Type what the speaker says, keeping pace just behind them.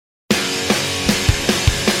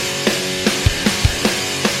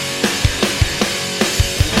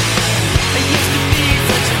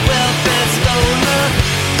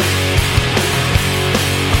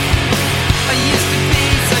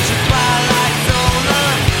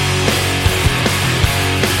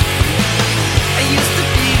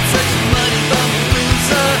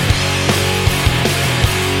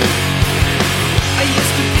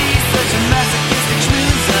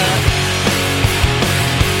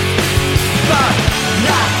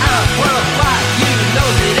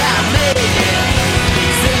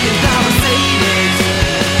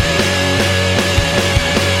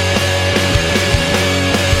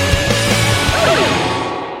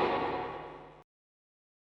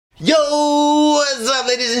Yo, what's up,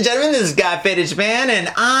 ladies and gentlemen? This is Guy Faded Japan,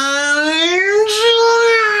 and I'm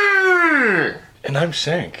And I'm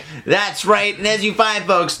Shank. That's right, and as you fine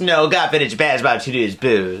folks know, Guy Faded Japan is about to do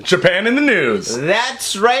booze. Japan in the news.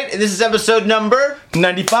 That's right, and this is episode number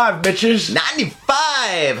 95, bitches.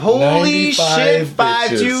 95! Holy 95 shit, 5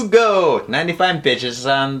 bitches. to go. 95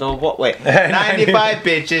 bitches on the what? Wait, 95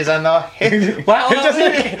 bitches on the wow.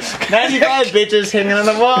 95 bitches hanging on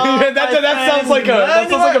the wall. Yeah, that sounds like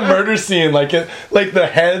a murder scene, like the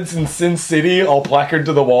heads in Sin City all placard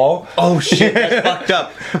to the wall. Oh shit, that's fucked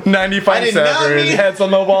up. 95 severed heads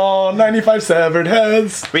on the wall. 95 severed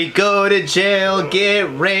heads. We go to jail, get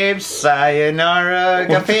raped, sayonara,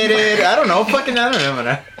 got faded. I don't know.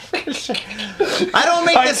 I don't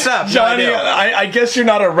make this up. Johnny, No, I guess you're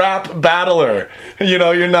not a rap battler. You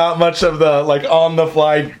know, you're not much of the on the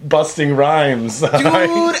fly busting rhymes. Dude,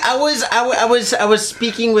 I was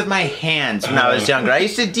speaking with my hands when I was younger. I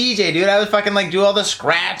used to DJ, dude. I was fucking do all the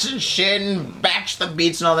scratch and shit and batch the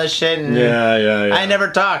beats and all that shit. And yeah. I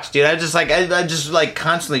never talked, dude. I just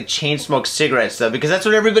constantly chain smoke cigarettes though, because that's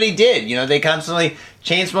what everybody did. You know, they constantly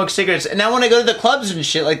chain smoke cigarettes. And now when I go to the clubs and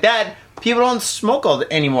shit like that, people don't smoke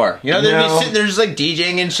anymore. You know, they're just sitting there just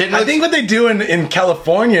DJing and shit. And I think what they do in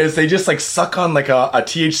California is they just suck on a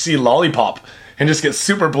THC lollipop and just get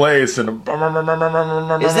super blazed. And is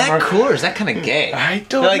that cool or is that kind of gay? I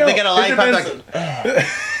don't know. They got a lollipop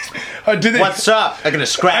what's up? I'm gonna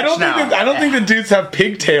scratch now. I don't think the dudes have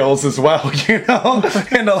pigtails as well, you know?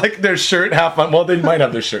 And their shirt half un... Well, they might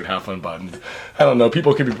have their shirt half unbuttoned. I don't know.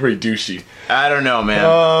 People can be pretty douchey. I don't know,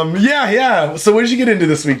 man. Yeah. So what did you get into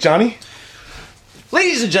this week, Johnny?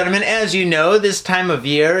 Ladies and gentlemen, as you know, this time of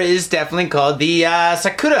year is definitely called the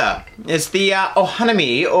Sakura. It's the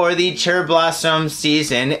Ohanami, or the cherry blossom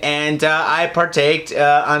season, and I partaked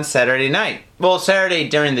on Saturday night. Well, Saturday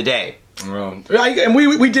during the day. And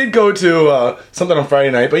we did go to something on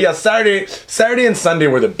Friday night, but yeah, Saturday and Sunday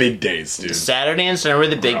were the big days, dude. Saturday and Sunday were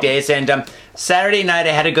the big days, and Saturday night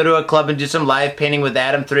I had to go to a club and do some live painting with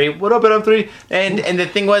Adam 3. What up, Adam 3? And the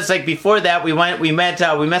thing was, before that, we met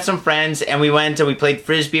some friends, and we played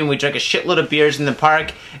frisbee, and we drank a shitload of beers in the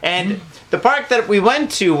park. And the park that we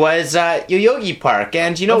went to was Yoyogi Park,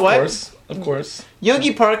 and you know what? Of course.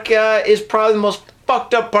 Yogi Park is probably the most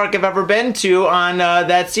fucked up park I've ever been to on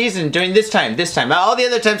that season during this time. All the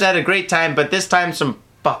other times I had a great time, but this time some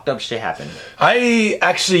fucked up shit happened. I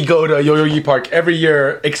actually go to Yoyogi Park every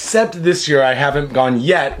year, except this year I haven't gone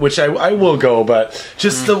yet, which I will go, but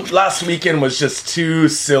just the last weekend was just too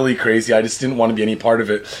silly crazy. I just didn't want to be any part of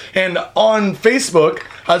it. And on Facebook,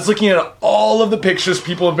 I was looking at all of the pictures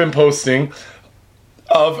people have been posting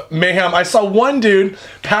of mayhem. I saw one dude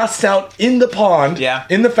passed out in the pond,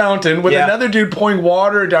 in the fountain, with another dude pouring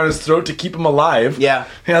water down his throat to keep him alive. Yeah,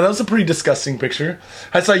 that was a pretty disgusting picture.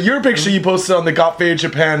 I saw your picture you posted on the Got Faded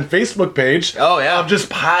Japan Facebook page. Oh, yeah. Of just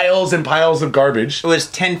piles and piles of garbage. It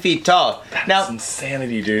was 10 feet tall. That's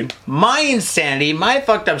insanity, dude. My insanity, my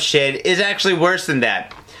fucked up shit, is actually worse than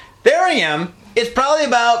that. There I am. It's probably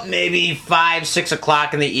about maybe 5, 6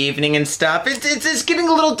 o'clock in the evening and stuff. It's getting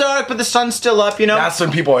a little dark, but the sun's still up, you know? That's when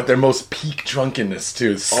people are at their most peak drunkenness,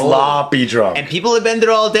 too. Sloppy drunk. And people have been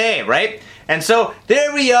there all day, right? And so,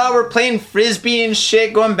 there we are, we're playing frisbee and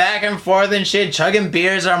shit, going back and forth and shit, chugging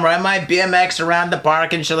beers, I'm riding my BMX around the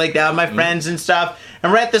park and shit like that with my friends and stuff.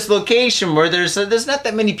 And we're at this location where there's not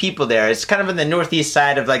that many people there. It's kind of on the northeast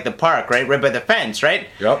side of the park, right by the fence, right?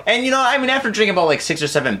 Yep. And after drinking about 6 or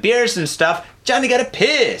 7 beers and stuff, Johnny got to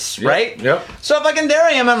piss, right? Yep. So there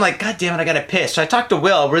I am. I'm like, God damn it, I got to piss. So I talked to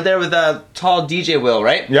Will. We're there with a tall DJ Will,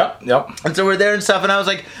 right? Yep. And so we're there and stuff. And I was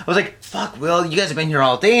like, fuck, Will, you guys have been here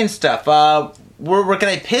all day and stuff. Where can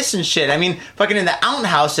I piss and shit? I mean, in the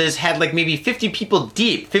outhouses had maybe 50 people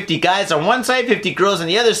deep. 50 guys on one side, 50 girls on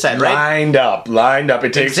the other side, right? Lined up.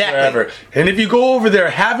 It takes forever. And if you go over there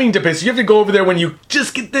having to piss, you have to go over there when you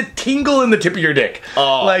just get the tingle in the tip of your dick.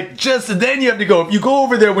 Oh. Just then you have to go. If you go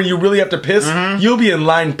over there when you really have to piss, you'll be in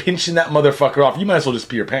line pinching that motherfucker off. You might as well just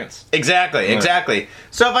pee your pants. Exactly.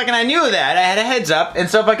 So I knew that. I had a heads up. And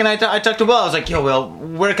so I talked to Will. I was like, yo, Will,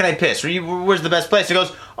 where can I piss? Where's the best place? He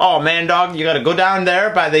goes, oh, man, dog, you got to go down there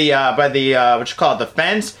by the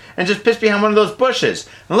fence, and just piss behind one of those bushes.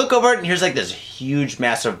 And look over it, and here's this huge,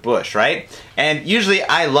 massive bush, right? And usually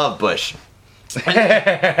I love bush.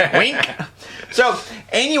 Wink. So,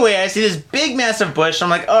 anyway, I see this big, massive bush. I'm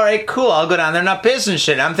like, all right, cool. I'll go down there and not piss and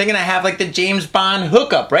shit. I'm thinking I have, like, the James Bond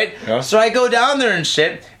hookup, right? Yeah. So I go down there and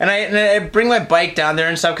shit, and I bring my bike down there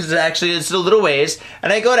and stuff, because it's a little ways.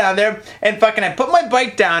 And I go down there, and fucking I put my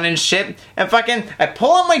bike down and shit, and fucking I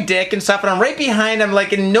pull out my dick and stuff, and I'm right behind him,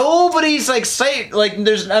 like, and nobody's, like, sight. Like,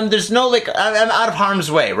 there's no, like, I'm out of harm's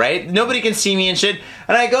way, right? Nobody can see me and shit.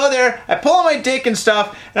 And I go there, I pull out my dick and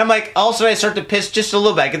stuff, and I'm like, also I start to piss just a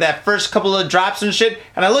little bit. I get that first couple of drops and shit,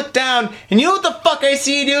 and I look down, and you know what the fuck I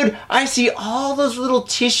see, dude? I see all those little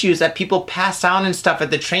tissues that people pass out and stuff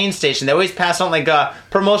at the train station. They always pass out, like,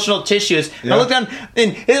 promotional tissues. Yeah. And I look down,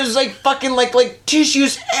 and it was, like, fucking, like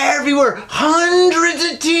tissues everywhere. Hundreds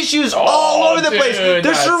of tissues all over the place.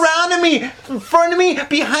 They're surrounding me, in front of me,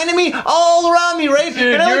 behind me, all around me, right?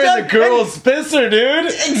 Dude, and you're in the girl's pisser, dude.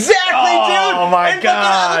 Exactly, dude. Oh, my God.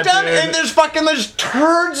 I look down, and there's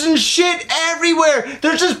turds and shit everywhere.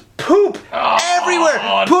 There's just poop everywhere.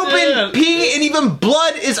 Poop and pee and even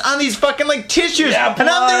blood is on these fucking like tissues. Yeah, and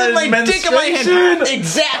I'm there with my dick in my hand.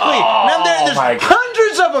 Exactly. And I'm there, and there's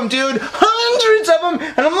hundreds of them, dude. Hundreds of them.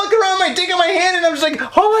 And I'm looking around my dick in my hand, and I'm just like,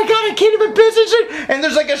 oh my God, I can't even piss and shit. And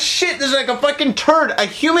there's like there's like a fucking turd, a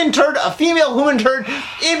human turd, a female human turd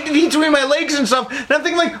in between my legs and stuff. And I'm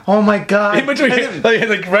thinking like, oh my God. In between,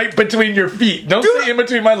 like right between your feet. Don't say in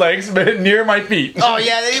between my legs, but near my feet. Oh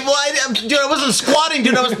yeah, well, dude, I wasn't squatting,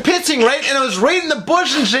 dude. I was pissing, right? And I was right in the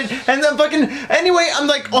bush and shit. And then fucking, anyway, I'm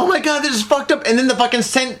like, oh my God, this is fucked up. And then the fucking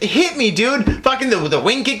scent hit me, dude. Fucking the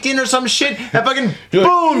wind kicked in or some shit. And fucking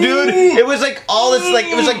boom, dude. It was like all this, like,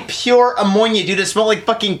 it was like pure ammonia, dude. It smelled like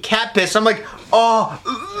fucking cat piss. I'm like, you're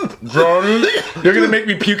gonna make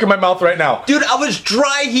me puke in my mouth right now. Dude, I was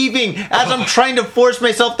dry heaving as I'm trying to force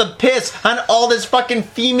myself to piss on all this fucking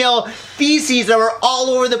female feces that were all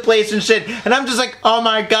over the place and shit. And I'm just like, oh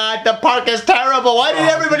my God, the park is terrible. Why did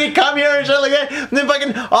everybody come here and shit like that? And then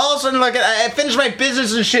fucking all of a sudden, like, I finished my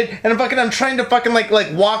business and shit, and I'm trying to fucking like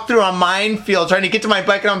walk through a minefield trying to get to my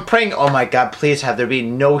bike, and I'm praying, oh my God, please have there be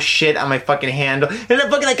no shit on my fucking handle. And then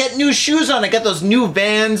I got new shoes on. I got those new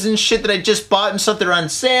Vans and shit that I just bought and stuff that are on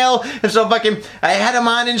sale. And so fucking I had them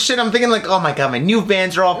on and shit. I'm thinking like, oh my God, my new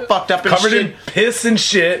Vans are all fucked up and covered shit. in piss and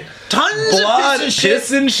shit. Tons blood, of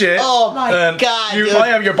piss and shit. Oh my God, you dude.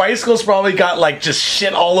 probably have your bicycle's probably got like just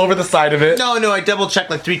shit all over the side of it. No, I double checked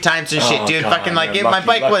like 3 times and shit, dude. God, fucking like man, my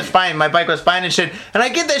bike was fine. My bike was fine and shit. And I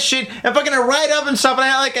get that shit and fucking I ride up and stuff, and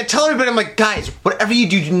I tell everybody, I'm like, guys, whatever you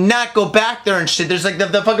do not go back there and shit. There's like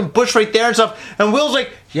the fucking bush right there and stuff. And Will's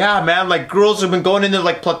like, yeah, man, like girls have been going into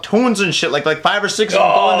like platoons and shit, like 5 or 6 of them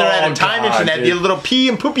going there at a time and shit, at the little pee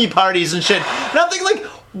and poopy parties and shit. And I'm thinking like,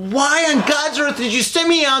 why on God's earth did you send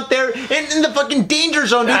me out there in the fucking danger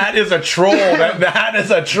zone, dude? That is a troll. that is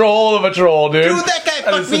a troll of a troll, dude. Dude, that guy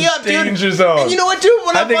fucked me up, dude. Danger zone. And you know what, dude?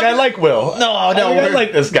 I like Will. I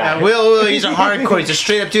like this guy. Yeah, Will, he's a hardcore. He's a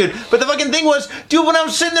straight up dude. But the fucking thing was, dude, when I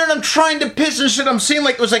was sitting there and I'm trying to piss and shit, I'm seeing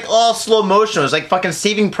like it was like all slow motion. It was like fucking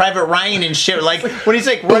Saving Private Ryan and shit. Like when he's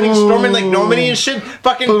like running, storming like Normandy and shit.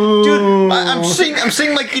 Fucking dude, I'm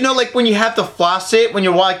seeing like, you know, like when you have to floss it, when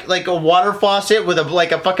you walk like a water floss it with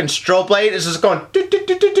a fucking strobe light. It's just going.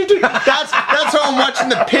 That's how I'm watching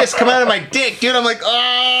the piss come out of my dick, dude. I'm like,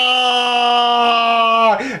 oh,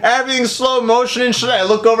 everything's slow motion and shit. I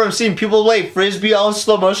look over, I'm seeing people play frisbee all in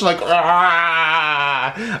slow motion, like,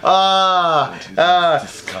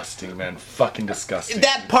 disgusting, man. Fucking disgusting.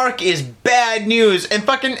 That park is bad news, and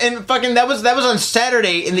fucking that was on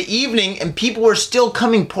Saturday in the evening, and people were still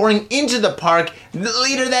pouring into the park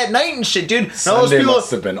later that night and shit, dude. Sunday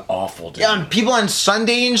must have been awful, dude. Yeah, and people on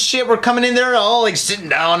Sunday and shit were coming in there all like sitting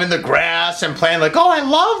down in the grass and playing like, oh, I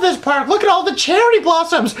love this park. Look at all the cherry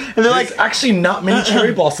blossoms. And they're There's like, actually not many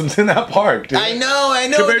cherry blossoms in that park, dude. I know.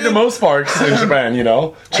 Compared to most parks in Japan, you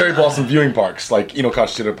know, cherry blossom viewing parks like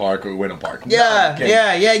Inokashira Park or Ueno Park.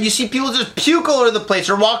 Yeah. You see people just puke all over the place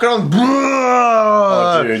or walking around.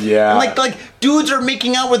 Oh, dude, yeah. And like dudes are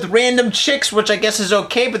making out with random chicks, which I guess is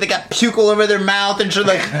okay, but they got puke all over their mouth and shit,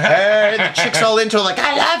 like, hey, the chicks all into it, like,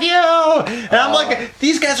 I love you. And I'm like,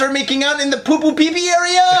 these guys are making out in the poo-poo pee-pee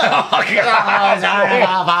area.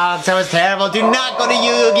 That was terrible. Do not go to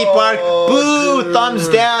Yoyogi Park. Boo, dude. Thumbs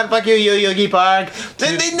down. Fuck you, Yoyogi Park.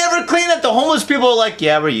 They never clean up. The homeless people are like,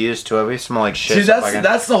 yeah, we're used to it. We smell like shit. See,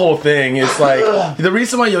 that's the whole thing. It's like, the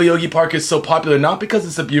reason why Yoyogi Park is so popular, not because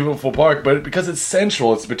it's a beautiful park, but because it's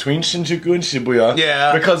central. It's between Shinjuku and Shibuya.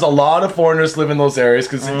 Yeah. Because a lot of foreigners live in those areas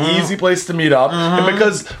because it's an easy place to meet up. And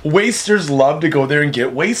because wasters love to go there and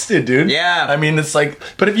get wasted, dude. Yeah. I mean, it's like,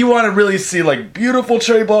 but if you want to really see like beautiful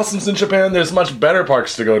cherry blossoms in Japan, there's much better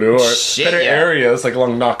parks to go to, or better areas like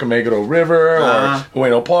along Nakameguro River or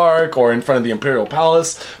Ueno Park or in front of the Imperial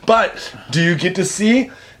Palace. But do you get to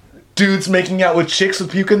see dudes making out with chicks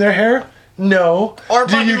with puke in their hair? No. Or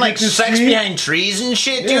fucking like sex behind trees and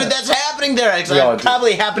shit, dude. That's happening there. It's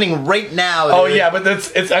probably happening right now, dude. Oh yeah, but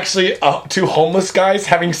it's actually two homeless guys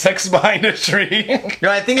having sex behind a tree. No,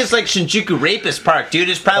 I think it's like Shinjuku Rapist Park, dude.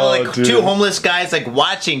 It's probably two homeless guys like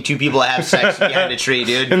watching two people have sex behind a tree,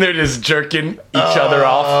 dude. And they're just jerking each other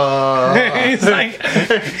off. He's like,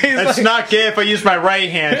 it's not gay if I use my right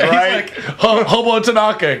hand, right? He's like, Hobo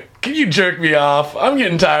Tanaka, can you jerk me off? I'm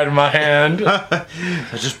getting tired of my hand.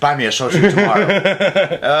 Just buy me a shochu tomorrow.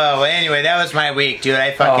 Well, anyway, that was my week, dude.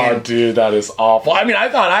 Oh, dude, that is awful. I mean, I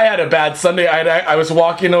thought I had a bad Sunday. I was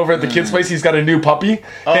walking over at the kid's place. He's got a new puppy.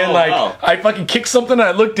 And, I fucking kicked something, and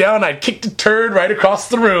I looked down, and I kicked a turd right across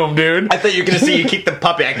the room, dude. I thought you were going to say you kicked the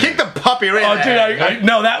puppy. I kicked the puppy right there. Dude,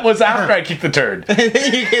 no, that was after I kicked the turd. I'm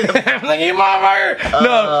like, hey, motherfucker.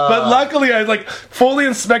 No, but luckily, I, fully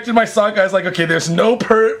inspected my sock. I was like, okay, there's no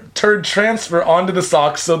turd transfer onto the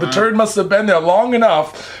sock, so the turd must have been there long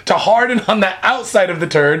enough to harden on the outside of the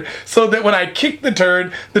turd, so that when I kicked the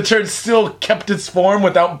turd still kept its form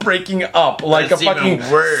without breaking up like That's a fucking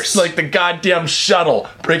worse. Like the goddamn shuttle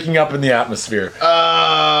breaking up in the atmosphere.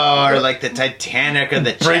 Oh, or like the Titanic or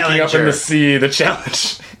the Challenger. Breaking up in the sea, the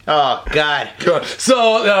Challenge. Oh, God.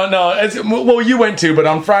 So, well, you went too, but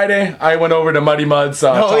on Friday, I went over to Muddy Mud's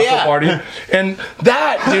taco party. And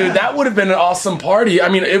that, dude, that would have been an awesome party. I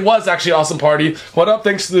mean, it was actually an awesome party. What up?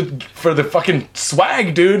 Thanks for the fucking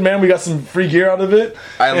swag, dude, man. We got some free gear out of it.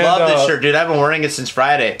 I love this shirt, dude. I've been wearing it since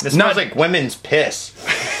Friday. It smells like women's piss.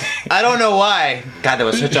 I don't know why. God, that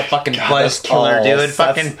was such a fucking buzz killer, dude.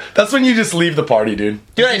 That's when you just leave the party, dude.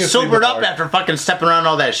 Dude, I sobered up after fucking stepping around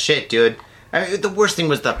all that shit, dude. I mean, the worst thing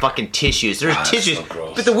was the fucking tissues. There's tissues,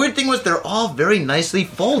 so but the weird thing was they're all very nicely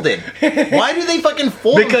folded. Why do they fucking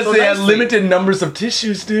fold them Because so they nicely? had limited numbers of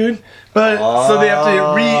tissues, dude. But so they have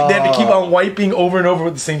to keep on wiping over and over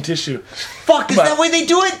with the same tissue. Fuck, is that way they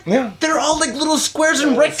do it? Yeah. They're all like little squares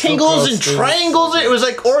and rectangles and triangles. It was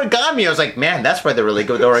like origami. I was like, man, that's why they're really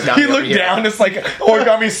good with origami. You look down, it's like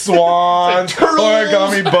origami swans, like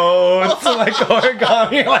origami boats, like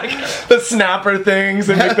origami, like the snapper things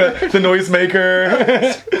and like the noisemaker.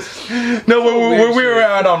 No, where we were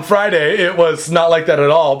at on Friday, it was not like that at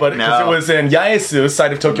all, but because it was in Yaesu,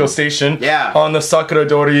 side of Tokyo Station, on the Sakura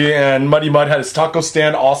Dori, and Muddy Mud had his taco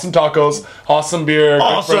stand, awesome tacos, awesome beer,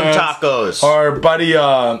 awesome tacos. Our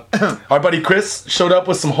buddy Chris showed up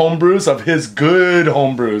with some home brews of his good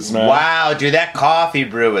home brews, man. Wow, dude, that coffee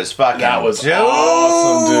brew was fucking That was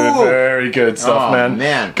awesome, dude. Very good stuff,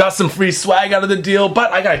 man. Got some free swag out of the deal,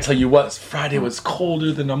 but I gotta tell you what, Friday was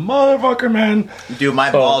colder than a motherfucker, man. Dude,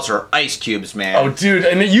 my balls are ice cubes, man. Oh, dude,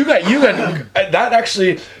 and you got that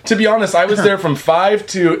actually. To be honest, I was there from 5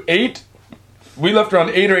 to 8. We left around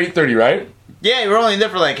 8 or 8:30, right? Yeah, you were only there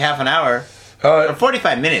for like half an hour. Or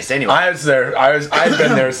 45 minutes, anyway. I was there. I've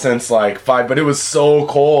been there since like 5, but it was so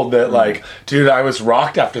cold that dude, I was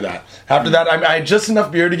rocked after that. After that, I had just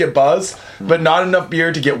enough beer to get buzzed, but not enough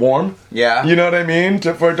beer to get warm. Yeah. You know what I mean?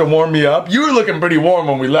 For it to warm me up. You were looking pretty warm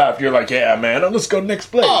when we left. You're like, yeah, man, let's go next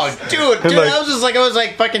place. Oh, dude, I was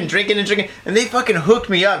like fucking drinking, and they fucking hooked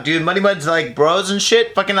me up, dude. Muddy Mud's like bros and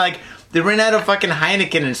shit, fucking like. They ran out of fucking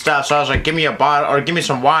Heineken and stuff, so I was like, give me a bottle, or give me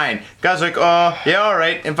some wine. The guy's like, yeah,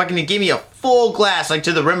 alright. And fucking he gave me a full glass, like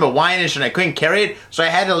to the rim of wine and shit, and I couldn't carry it, so I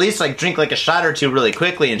had to at least like drink like a shot or two really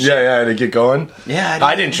quickly and shit. Yeah, to get going. Yeah,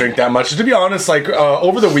 I didn't drink that much. To be honest,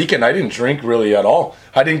 over the weekend, I didn't drink really at all.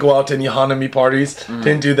 I didn't go out to any Hanami parties,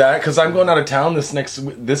 didn't do that, because I'm going out of town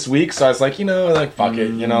this week, so I was like, fuck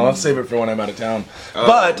it, let's save it for when I'm out of town. Oh,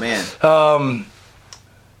 but, man.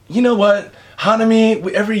 You know what? Hanami,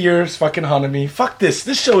 every year is fucking Hanami. Fuck this.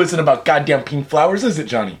 This show isn't about goddamn pink flowers, is it,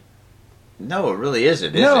 Johnny? No, it really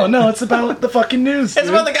isn't. No, it's about the fucking news. It's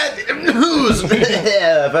about the goddamn news.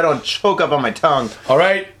 If I don't choke up on my tongue. All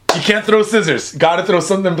right, you can't throw scissors. Gotta throw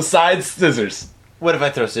something besides scissors. What if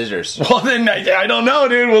I throw scissors? Well, then I don't know,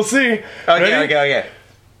 dude. We'll see. Okay.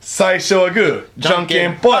 Saisho wa goo,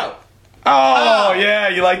 Junkin po. Oh, yeah,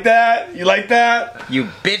 you like that? You like that? You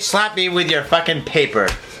bitch slap me with your fucking paper.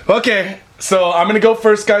 Okay. So I'm gonna go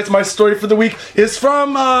first, guys. My story for the week is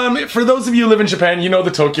from, for those of you who live in Japan, you know the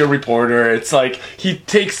Tokyo Reporter. It's like, he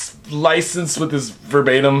takes license with his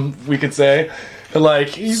verbatim, we could say. Like,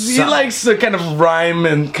 he likes to kind of rhyme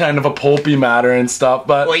in kind of a pulpy matter and stuff,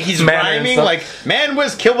 but... Wait, he's rhyming? Like, man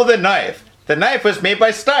was killed with a knife. The knife was made by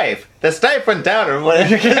Stife. The Stife went down or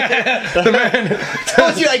whatever. The man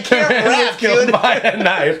Told you I can't rap, killed dude. by a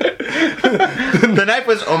knife. The knife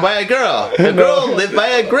was owned by a girl. The girl lived by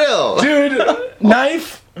a grill. Dude,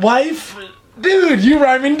 knife, wife, dude, you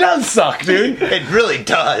rhyming does suck, dude. It really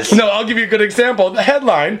does. No, I'll give you a good example. The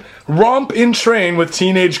headline, Romp in Train with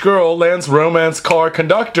Teenage Girl Lands Romance Car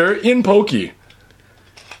Conductor in Pokey.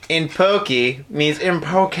 In pokey means in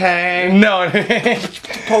poke. No,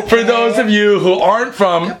 for those of you who aren't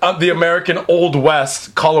from the American Old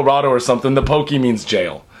West, Colorado or something, the Pokey means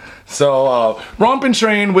jail. So, Romp in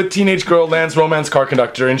Train with Teenage Girl Lands Romance Car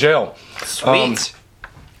Conductor in jail. Sweet.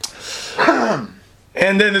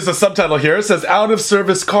 And then there's a subtitle here. It says, out of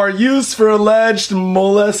service car used for alleged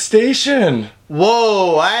molestation.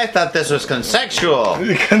 Whoa, I thought this was consensual.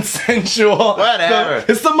 Consensual. Whatever.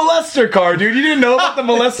 It's the molester car, dude. You didn't know about the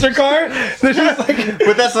molester car? They're just like,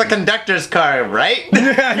 But that's the conductor's car, right?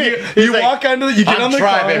 yeah, you like, walk onto the, you get I'm on the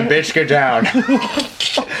driving, car. bitch, get down.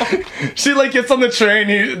 She like gets on the train.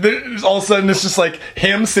 All of a sudden, it's just like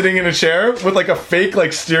him sitting in a chair with like a fake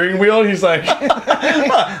like steering wheel. He's like,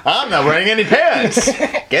 I'm not wearing any pants.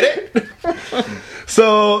 Get it?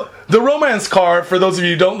 so the romance car. For those of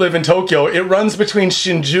you who don't live in Tokyo, it runs between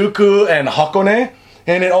Shinjuku and Hakone,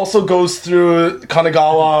 and it also goes through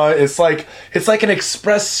Kanagawa. It's like an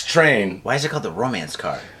express train. Why is it called the romance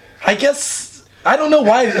car? I guess. I don't know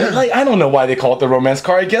why. Like, I don't know why they call it the romance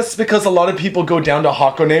car. I guess because a lot of people go down to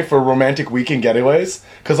Hakone for romantic weekend getaways.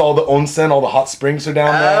 Because all the onsen, all the hot springs are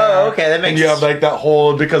down there. Oh, okay, that makes And you have like that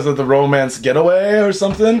whole because of the romance getaway or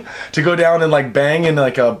something to go down and like bang in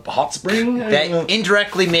like a hot spring. That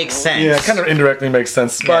indirectly makes sense. Yeah, it kind of indirectly makes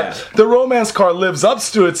sense. Yeah. But the romance car lives up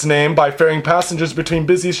to its name by ferrying passengers between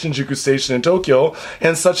busy Shinjuku Station in Tokyo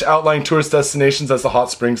and such outlying tourist destinations as the hot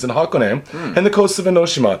springs in Hakone and the coast of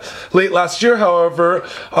Enoshima. Late last year, however,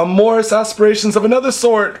 Morris aspirations of another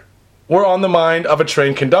sort were on the mind of a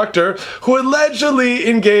train conductor who allegedly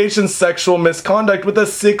engaged in sexual misconduct with a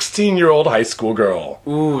 16-year-old high school girl.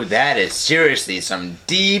 Ooh, that is seriously some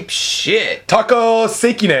deep shit. Tako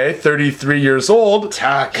Sekine, 33 years old.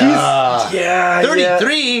 Taka. Yeah,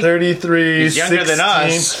 33? 33. He's younger than 16.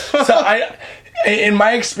 us. So in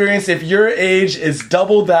my experience, if your age is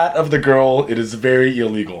double that of the girl, it is very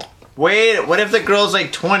illegal. Wait, what if the girl's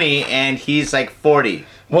like 20 and he's like 40?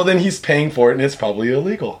 Well, then he's paying for it, and it's probably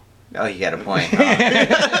illegal. Oh, you got a point. So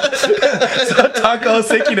Tako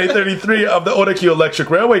Sekine, 33, of the Odakyu Electric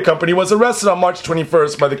Railway Company, was arrested on March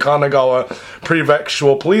 21st by the Kanagawa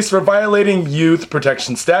Prefectural Police for violating youth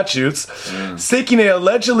protection statutes. Sekine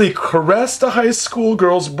allegedly caressed a high school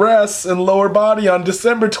girl's breasts and lower body on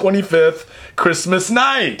December 25th, Christmas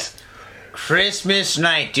night. Christmas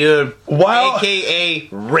night, dude. Wow. AKA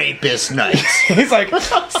rapist night. He's like,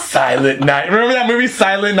 Silent Night. Remember that movie,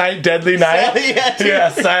 Silent Night, Deadly Night? Yeah, dude. Yeah,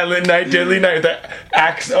 Silent Night, Deadly Night. The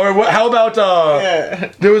axe, or what? How about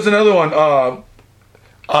there was another one,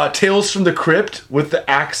 Tales from the Crypt with the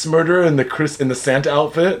axe murderer in the Santa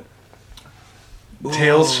outfit. Ooh.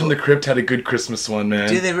 Tales from the Crypt had a good Christmas one, man.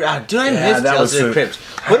 Dude, I Yeah, miss that Tales was of the a- Crypt.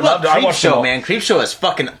 What about I watched them Creepshow, all. man? Creepshow is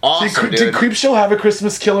fucking awesome, Did Creepshow have a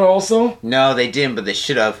Christmas killer also? No, they didn't, but they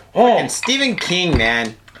should have. Oh. And Stephen King,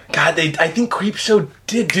 man. God, I think Creepshow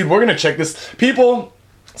did. Dude, we're gonna check this. People,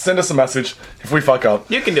 send us a message if we fuck up.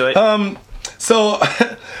 You can do it.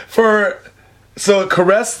 So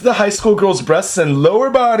caressed the high school girl's breasts and lower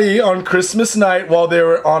body on Christmas night while they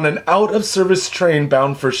were on an out-of-service train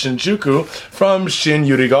bound for Shinjuku from Shin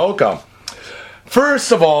Yurigaoka.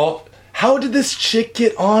 First of all, how did this chick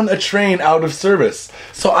get on a train out of service?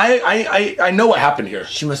 So I know what happened here.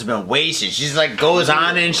 She must have been wasted. She's like goes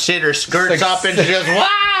on and shit, her skirts Like up, and she goes,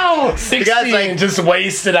 "Wow!" The 16, guy's like, just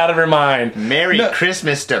wasted out of her mind. "Merry No.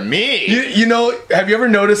 Christmas to me." You know, have you ever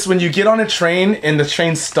noticed when you get on a train and the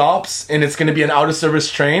train stops and it's going to be an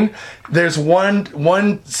out-of-service train, there's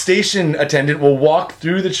one station attendant will walk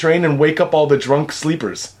through the train and wake up all the drunk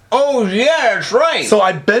sleepers. Oh yeah, that's right. So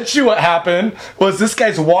I bet you what happened was this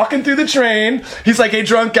guy's walking through the train. He's like, "Hey,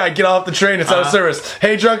 drunk guy, get off the train. It's out of service."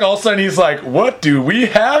 Hey, drunk. All of a sudden, he's like, "What do we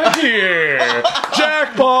have here?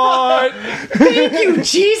 Jackpot!" thank you,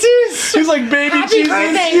 Jesus. He's like, "Baby Happy Jesus,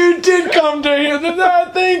 birthday." you did come to here.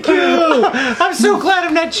 Thank you." I'm so glad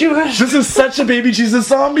I'm not Jewish. This is such a Baby Jesus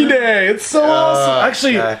Zombie Day. It's so awesome.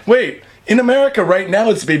 Actually, God. wait. In America right now,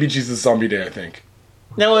 it's Baby Jesus Zombie Day, I think.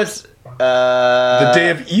 No, it's The day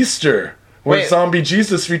of Easter, where wait. Zombie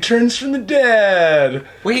Jesus returns from the dead.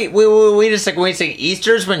 Wait a second. Wait a second.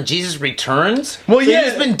 Easter's when Jesus returns? Well, So yeah.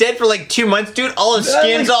 He's been dead for like 2 months, dude. All his Yeah,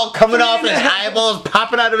 skin's like all coming off, and his 3.5 eyeballs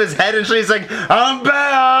popping out of his head, and she's like, "I'm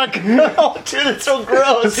back." Oh, dude, it's so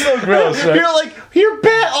gross. It's so gross, right? You're like, You're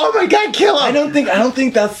bad. Oh my God, kill him. I don't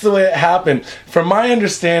think that's the way it happened. From my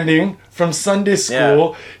understanding, from Sunday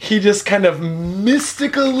school, he just kind of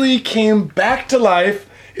mystically came back to life,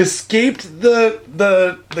 escaped the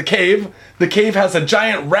cave. The cave has a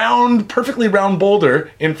giant perfectly round boulder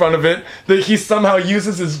in front of it that he somehow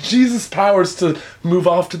uses his Jesus powers to move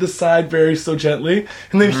off to the side very so gently.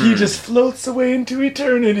 And then he just floats away into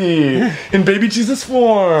eternity in baby Jesus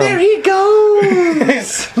form. There he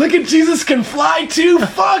goes. Look at Jesus can fly too.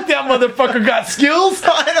 Fuck, that motherfucker got skills.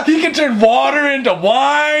 He can turn water into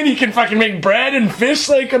wine. He can fucking make bread and fish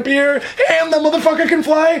like appear. And that motherfucker can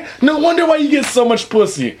fly. No wonder why you get so much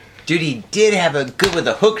pussy. Dude, he did have a good with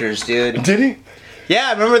the hookers, dude. Did he? Yeah,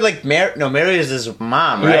 I remember like Mary was his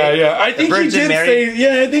mom, right? Yeah. I think he did say.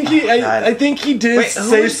 Yeah, I think he did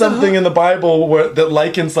say something in the Bible that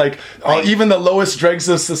likens like even the lowest dregs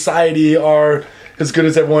of society are as good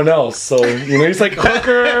as everyone else. So he's like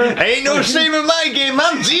hooker. Ain't no shame in my game.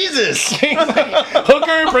 I'm Jesus.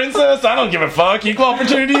 Hooker, princess. I don't give a fuck. Equal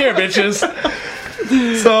opportunity here, bitches.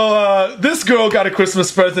 So this girl got a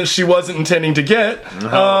Christmas present she wasn't intending to get.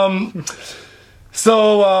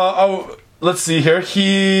 Let's see here.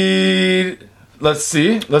 Let's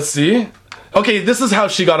see. Okay, this is how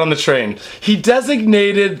she got on the train. He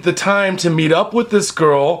designated the time to meet up with this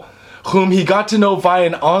girl whom he got to know via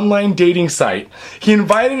an online dating site. He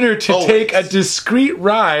invited her to take a discreet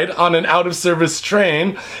ride on an out-of-service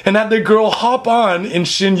train and had the girl hop on in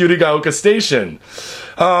Shin Yurigaoka Station.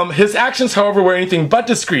 His actions, however, were anything but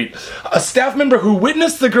discreet. A staff member who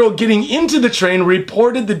witnessed the girl getting into the train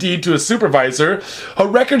reported the deed to a supervisor. A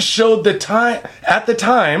record showed at the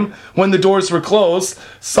time when the doors were closed,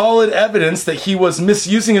 solid evidence that he was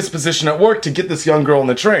misusing his position at work to get this young girl on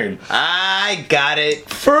the train. I got it.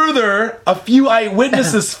 Further, a few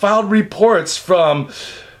eyewitnesses filed reports from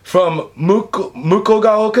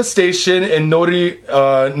Mukogaoka Station and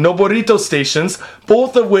Noborito stations,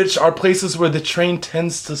 both of which are places where the train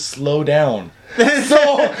tends to slow down.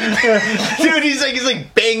 So, dude, he's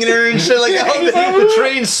like banging her and shit like that. The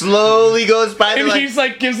train slowly goes by. And he's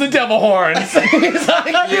like, gives the devil horns. He's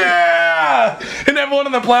like, yeah! And everyone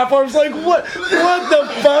on the platform's like, what the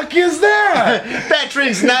fuck is that? That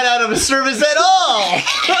train's not out of service at all.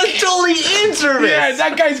 It's totally in service. Yeah,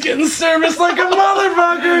 that guy's getting service like a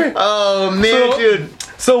motherfucker. Oh, man, dude.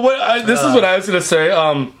 So this is what I was going to say.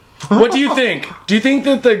 What do you think? Do you think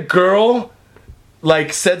that the girl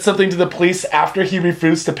said something to the police after he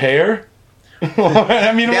refused to pay her?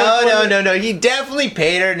 I mean, no. He definitely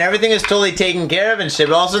paid her, and everything was totally taken care of and shit.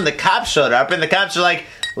 But all of a sudden, the cops showed up, and the cops are like,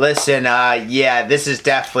 "Listen, this is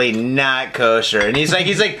definitely not kosher." And he's like,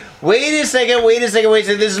 "Wait a second.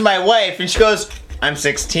 This is my wife." And she goes, "I'm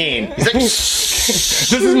 16." He's like,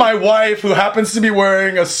 "This is my wife, who happens to be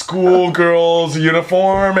wearing a schoolgirl's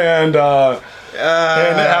uniform and it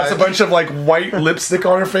has a bunch of white lipstick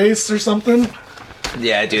on her face or something."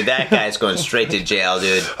 Yeah, dude, that guy's going straight to jail,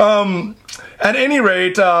 dude. At any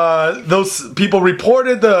rate, those people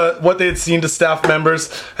reported what they had seen to staff members.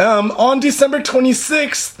 On December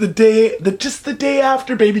 26th, the day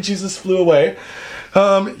after baby Jesus flew away,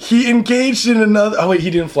 he engaged in another. Oh wait, he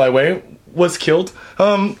didn't fly away. Was killed.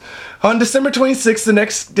 On December 26th, the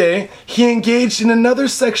next day, he engaged in another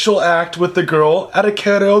sexual act with the girl at a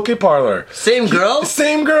karaoke parlor. Same girl?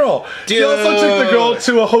 Same girl. Dude. He also took the girl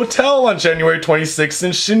to a hotel on January 26th in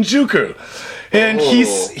Shinjuku. And he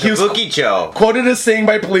was quoted as saying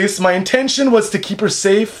by police, "My intention was to keep her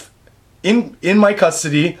safe in my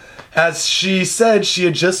custody, as she said she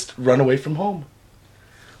had just run away from home."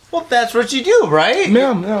 Well, that's what you do, right?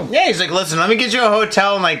 Yeah. Yeah, he's like, "Listen, let me get you a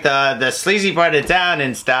hotel in the sleazy part of town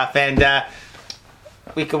and stuff, and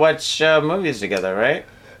we could watch movies together, right?"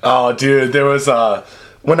 Oh, dude, there was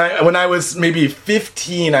when I was maybe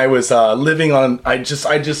 15, I was living on. I just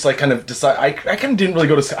kind of decided I kind of didn't really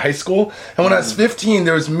go to high school, and when I was 15,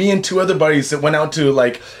 there was me and two other buddies that went out to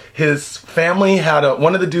his family had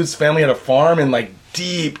one of the dude's family had a farm in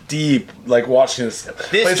deep watching this.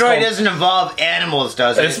 This story doesn't involve animals,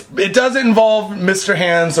 does it? It doesn't involve Mr.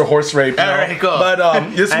 Hands or horse rape. All right, cool. But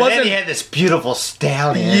this and wasn't. Then he had this beautiful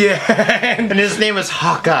stallion. Yeah, and his name was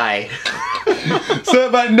Hawkeye. We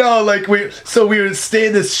would stay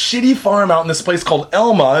at this shitty farm out in this place called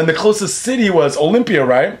Elma, and the closest city was Olympia,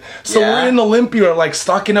 right? So we're in Olympia,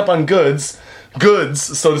 stocking up on goods,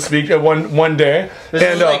 so to speak, at one day. This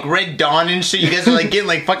is like Red Dawn and shit. You guys are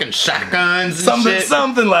getting fucking shotguns and shit.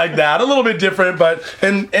 Something like that. A little bit different, but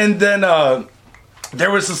and then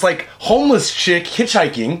there was this homeless chick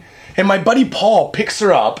hitchhiking, and my buddy Paul picks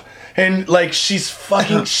her up. And like she's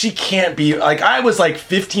fucking, she can't be like, I was like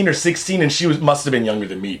 15 or 16 and must have been younger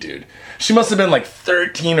than me, dude. She must have been like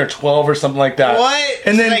 13 or 12 or something like that. What?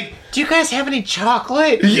 And then like, do you guys have any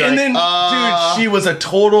chocolate? Yeah, and then, dude, she was a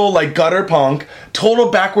total, like, gutter punk, total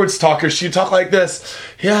backwards talker. She'd talk like this.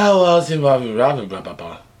 Yeah, well,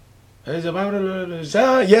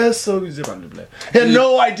 yes, so had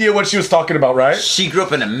no idea what she was talking about, right? She grew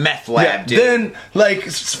up in a meth lab, dude. Then, like,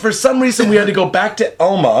 for some reason, we had to go back to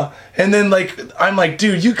Elma, and then, like, I'm like,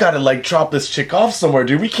 dude, you gotta, like, drop this chick off somewhere,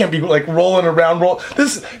 dude. We can't be, like, rolling around,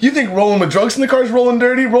 you think rolling with drugs in the car is rolling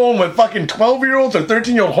dirty? Rolling with fucking 12-year-olds or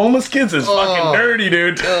 13-year-old homeless kids is fucking dirty,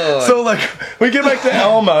 dude. So, like, we get back to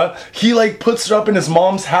Elma, he, like, puts her up in his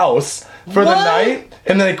mom's house for the night.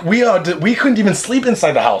 And like we couldn't even sleep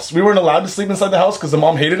inside the house. We weren't allowed to sleep inside the house because the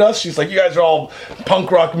mom hated us. She's like, "You guys are all punk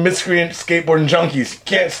rock, miscreant, skateboarding junkies. You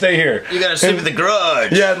can't stay here. You gotta sleep in the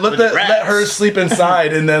garage." Yeah, let her sleep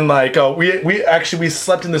inside. And then like we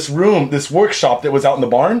slept in this room, this workshop that was out in the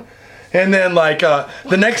barn. And then like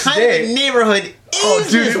the next day, the neighborhood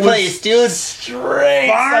is this place, dude. Straight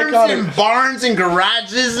barns and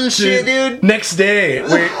garages and shit, dude. Next day,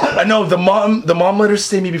 I know the mom let her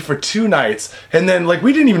stay maybe for 2 nights, and then like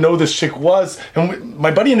we didn't even know who this chick was, and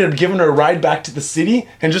my buddy ended up giving her a ride back to the city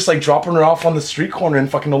and just like dropping her off on the street corner in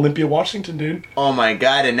fucking Olympia, Washington, dude. Oh my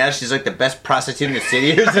god! And now she's like the best prostitute in the city.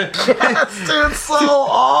 Yes, dude, so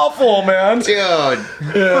awful, man. Dude.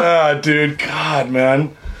 Yeah, dude. God,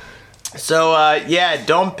 man. So yeah,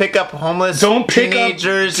 don't pick up homeless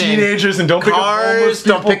teenagers and don't pick up homeless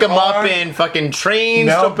people, don't pick them up in fucking trains.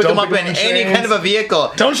 No, don't pick them up in any kind of a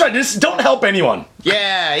vehicle. Don't try this. Don't help anyone.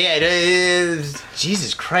 Yeah.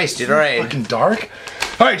 Jesus Christ, dude. All right. Fucking dark.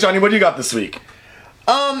 All right, Johnny, what do you got this week?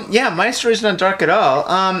 Yeah, my story's not dark at all.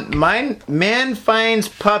 Man finds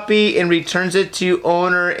puppy and returns it to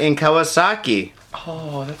owner in Kawasaki.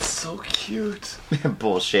 Oh, that's so cute.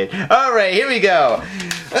 Bullshit. All right, here we go.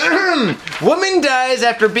 Woman dies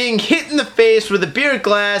after being hit in the face with a beer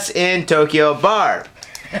glass in Tokyo bar.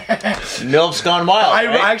 Milf's gone wild.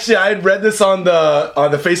 I had read this on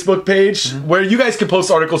the Facebook page where you guys can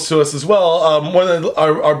post articles to us as well. One of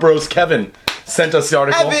our bros, Kevin, sent us the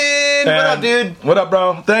article. Kevin, what up, dude? What up,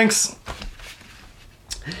 bro? Thanks.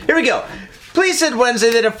 Here we go. Police said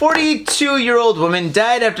Wednesday that a 42-year-old woman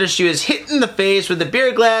died after she was hit in the face with a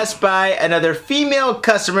beer glass by another female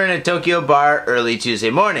customer in a Tokyo bar early Tuesday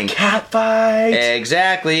morning. Catfight.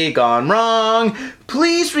 Exactly, gone wrong.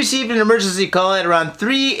 Police received an emergency call at around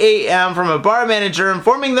 3 a.m. from a bar manager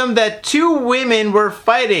informing them that 2 women were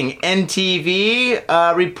fighting,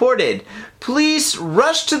 NTV reported. Police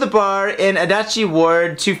rushed to the bar in Adachi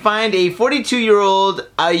Ward to find a 42-year-old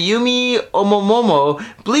Ayumi Omomomo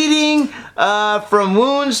bleeding from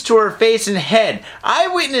wounds to her face and head.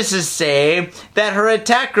 Eyewitnesses say that her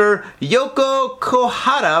attacker, Yoko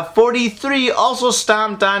Kohara, 43, also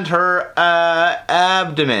stomped on her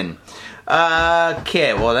abdomen.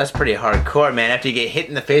 Okay, well that's pretty hardcore, man. After you get hit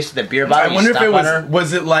in the face with a beer bottle, I wonder if it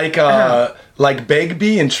was it like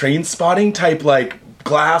Begbie and Train Spotting type like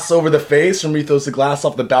glass over the face, and he throws the glass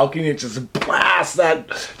off the balcony, it just blasts that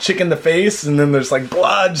chick in the face, and then there's like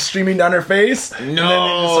blood streaming down her face. No, and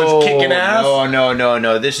then it starts kicking ass.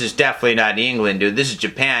 No. This is definitely not England, dude. This is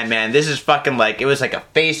Japan, man. This is fucking like, it was like a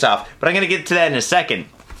face-off. But I'm gonna get to that in a second.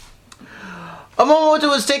 Omomoto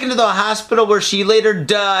was taken to the hospital where she later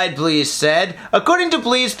died, police said. According to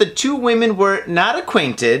police, the 2 women were not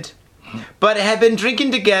acquainted, but had been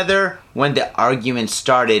drinking together when the argument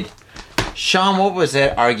started. Sean, what was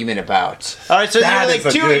that argument about? All right, so that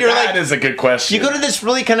is a good question. You go to this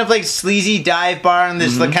really kind of like sleazy dive bar in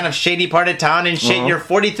this like kind of shady part of town and shit. You're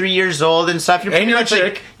 43 years old and stuff. You're pretty much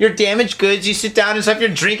like, you're damaged goods. You sit down and stuff. You're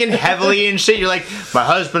drinking heavily and shit. You're like, my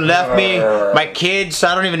husband left me, my kids,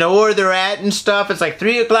 I don't even know where they're at and stuff. It's like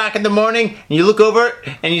 3 o'clock in the morning, and you look over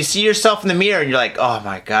and you see yourself in the mirror, and you're like, oh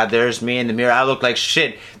my god, there's me in the mirror. I look like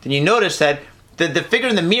shit. Then you notice that the figure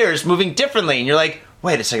in the mirror is moving differently, and you're like,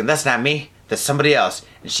 wait a second, that's not me. That's somebody else.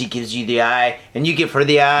 And she gives you the eye, and you give her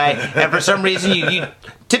the eye, and for some reason you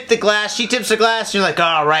tip the glass, she tips the glass, and you're like,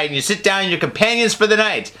 all right, and you sit down, and you're companions for the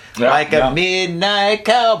night. Like a midnight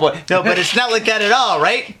cowboy. No, but it's not like that at all,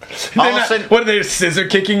 right? All of a sudden, what are they, scissor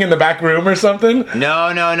kicking in the back room or something?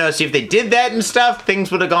 No. See, if they did that and stuff,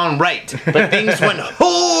 things would have gone right. But things went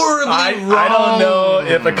horribly wrong. I don't know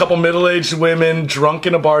if a couple middle-aged women drunk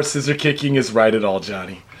in a bar scissor kicking is right at all,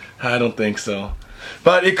 Johnny. I don't think so.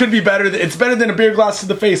 But it could be better. It's better than a beer glass to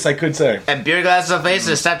the face, I could say. A beer glass to the face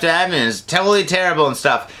and a step to admin is totally terrible and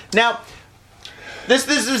stuff. Now,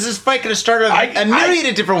 this fight could have started a myriad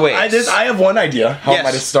of different ways. I have one idea how it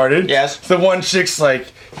might have started. Yes. The one chick's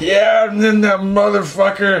like, yeah, and then that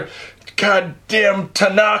motherfucker goddamn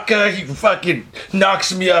Tanaka, he fucking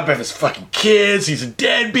knocks me up. I have his fucking kids. He's a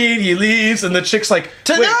deadbeat. He leaves, and the chick's like,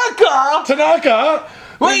 Tanaka. Tanaka.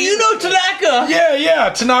 Wait, you know Tanaka? Yeah,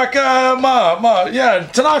 Tanaka, yeah,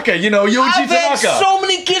 Tanaka, Yoji I've Tanaka. had so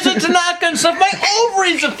many kids with Tanaka and stuff, my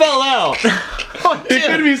ovaries have fell out. Oh, it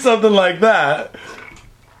could be something like that.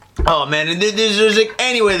 Oh man, there's like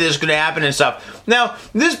any way this could happen and stuff. Now,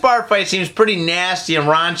 this bar fight seems pretty nasty and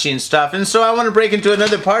raunchy and stuff, and so I want to break into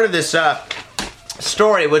another part of this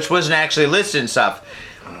story, which wasn't actually listed and stuff.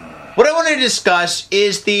 What I want to discuss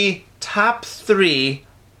is the top 3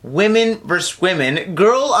 women versus women,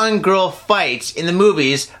 girl-on-girl fights in the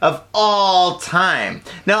movies of all time.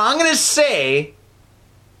 Now, I'm going to say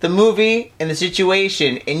the movie and the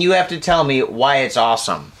situation, and you have to tell me why it's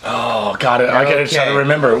awesome. Oh, got it. I gotta try to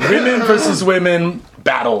remember. Women versus women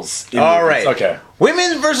battles. All right. Okay.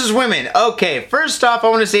 Women versus women. Okay, first off, I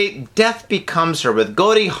want to say Death Becomes Her with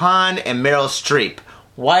Goldie Hawn and Meryl Streep.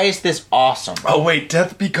 Why is this awesome? Oh, wait.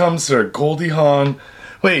 Death Becomes Her. Goldie Hawn.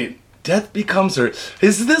 Wait. Death Becomes Her.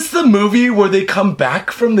 Is this the movie where they come back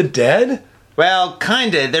from the dead? Well,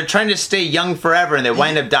 kinda. They're trying to stay young forever, and they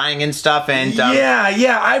wind up dying and stuff. And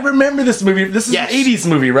yeah, I remember this movie. This is an '80s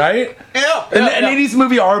movie, right? Yeah, an '80s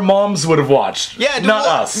movie our moms would have watched. Yeah, not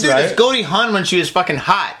us, dude, right? It's Goldie Hawn when she was fucking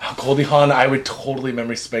hot. Oh, Goldie Hawn, I would totally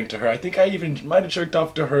memory spank to her. I think I even might have jerked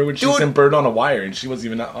off to her when she was in Bird on a Wire, and she wasn't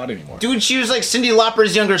even that hot anymore. Dude, she was like Cyndi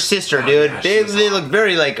Lauper's younger sister, dude. Yeah, they look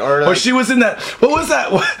very like, or she was in that. What was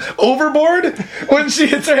that? Overboard when she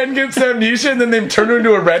hits her head and gets amnesia, and then they turn her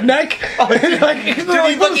into a redneck. He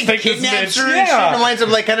fucking kidnaps her and shit and winds up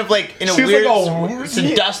like kind of like in a weird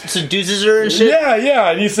seduces her and shit. Yeah,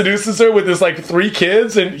 and he seduces her with his like 3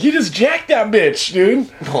 kids and he just jacked that bitch, dude.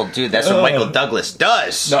 Oh, dude, that's what Michael Douglas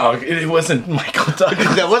does. No, it wasn't Michael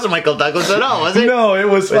Douglas. That wasn't Michael Douglas at all, was it? No, it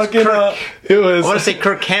was fucking it was I want to say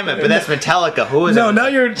Kirk Hammett, but that's Metallica. Who is it? No, now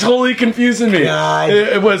you're totally confusing me. God.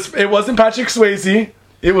 It wasn't Patrick Swayze.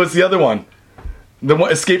 It was the other one. The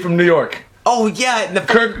one Escape from New York. Oh yeah,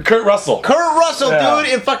 Kurt Russell. Kurt Russell,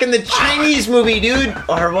 dude, in fucking the Chinese movie, dude.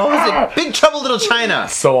 Or what was it? Big Trouble Little China.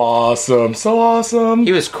 So awesome.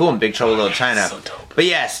 He was cool in Big Trouble Little China. So dope. But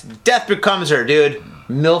yes, Death Becomes Her, dude.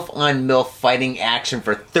 MILF on MILF fighting action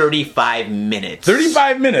for 35 minutes.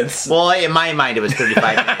 35 minutes? Well, in my mind, it was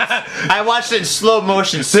 35 minutes. I watched it in slow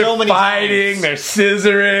motion so many times. They're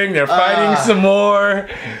scissoring, they're fighting some more.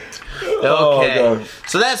 Okay, oh,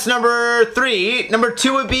 so that's number 3. Number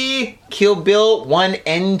 2 would be Kill Bill 1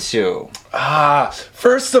 and 2.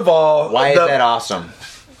 First of all, why is that awesome?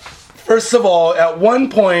 First of all, at one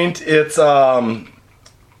point it's Daryl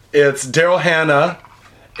Hannah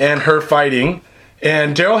and her fighting,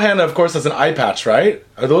 and Daryl Hannah, of course, has an eye patch, right?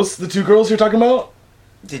 Are those the 2 girls you're talking about?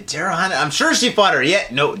 Did Daryl Hannah? I'm sure she fought her. Yeah,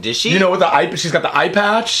 no, did she? You know, with the eye, she's got the eye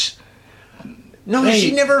patch. No,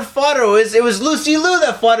 she never fought her. It was Lucy Liu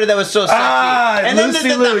that fought her. That was so sexy. And Lucy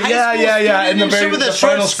then the yeah. And the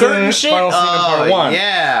short skirt and shit. Final scene in part 1.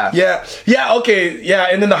 Yeah. Okay.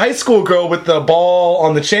 And then the high school girl with the ball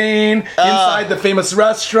on the chain inside the famous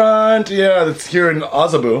restaurant. Yeah, that's here in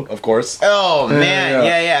Azabu, of course. Oh man,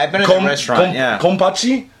 yeah. I've been in that restaurant.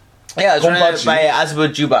 Kompachi. Yeah, it's right by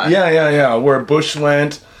Azabu Juba. Yeah. Where Bush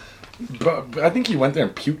went. But I think he went there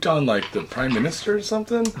and puked on like the prime minister or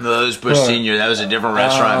something. No, that was Bush Senior. That was a different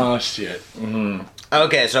restaurant. Oh shit. Mm-hmm.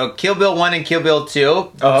 Okay, so Kill Bill 1 and Kill Bill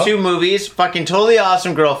 2, 2 movies, fucking totally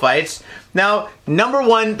awesome girl fights. Now, number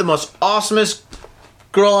 1, the most awesomest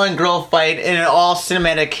girl-on-girl fight in all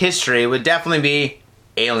cinematic history would definitely be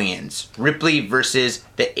Aliens. Ripley versus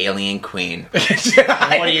the Alien Queen.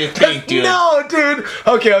 What do you think, dude? No, dude.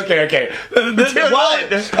 Okay.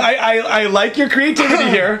 I like your creativity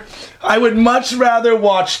here. I would much rather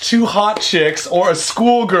watch 2 hot chicks or a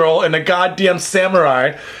schoolgirl and a goddamn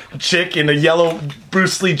samurai chick in a yellow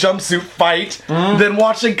Bruce Lee jumpsuit fight than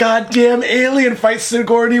watch a goddamn alien fight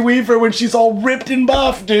Sigourney Weaver when she's all ripped and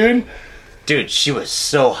buff, dude. Dude, she was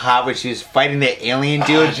so hot when she was fighting the alien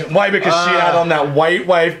dude. Why? Because she had on that white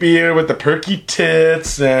wife beater with the perky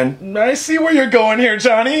tits, and I see where you're going here,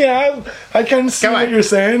 Johnny. Yeah, I kind of see what you're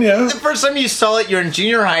saying, yeah. The first time you saw it, you're in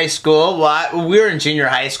junior high school. Well, we were in junior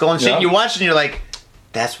high school, and shit, you watch it and you're like,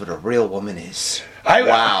 that's what a real woman is.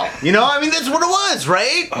 Wow. You know, I mean, that's what it was,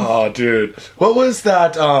 right? Oh, dude. What was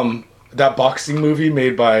that, that boxing movie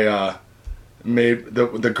made by,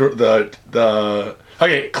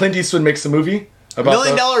 Okay, Clint Eastwood makes a movie about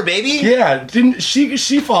 $1 Million Baby? Yeah, didn't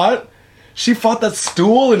she fought? She fought that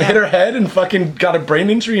stool and hit her head and fucking got a brain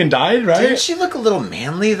injury and died, right? Didn't she look a little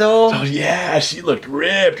manly though? Oh yeah, she looked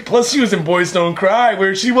ripped. Plus she was in Boys Don't Cry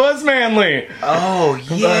where she was manly. Oh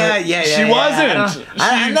yeah. She wasn't.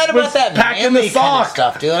 I'm not about that packing the manly kind sock of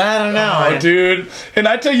stuff, dude. I don't know. Oh, dude. And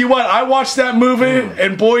I tell you what, I watched that movie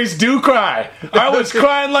and boys do cry. I was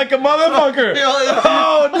crying like a motherfucker.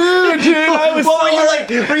 Oh, dude, I was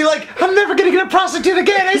were you like, I'm never gonna get a prostitute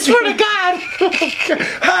again, I swear to God.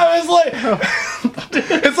 I was like,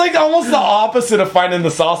 it's like almost the opposite of Finding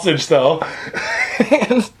the Sausage, though.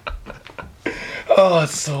 Oh,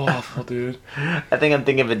 it's so awful, dude. I think I'm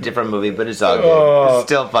thinking of a different movie, but it's all good. It's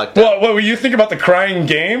still fucked up. What were you thinking about the crying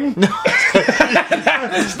game?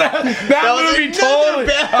 that movie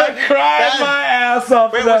totally. I cried my ass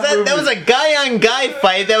off. Wait, movie. That was a guy on guy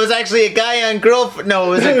fight. That was actually a guy on girl. No,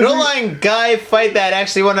 it was a girl on guy fight that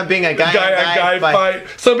actually wound up being a guy on guy fight.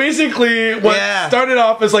 So basically, what started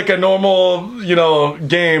off as like a normal,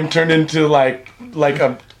 game turned into like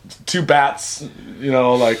a two bats,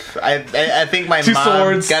 like I think my two mom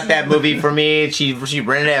swords. got that movie for me. She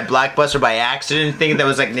rented it at Blockbuster by accident, thinking that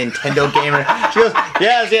was like a Nintendo game. She goes,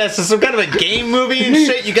 yes, so some kind of a game movie and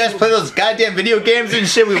shit. You guys play those goddamn video games and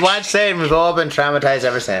shit. We watched that and we've all been traumatized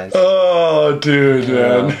ever since. Oh, dude,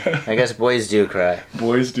 man. I guess boys do cry.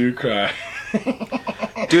 Boys do cry.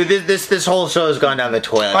 Dude, this whole show has gone down the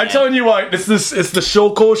toilet. I'm telling you what, it's the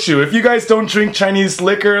shokoshu. If you guys don't drink Chinese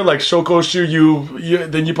liquor like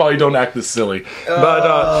shokoshu, then you probably don't act this silly.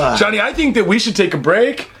 But Johnny, I think that we should take a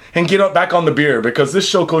break and get back on the beer because this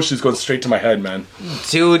shokoshu is going straight to my head, man.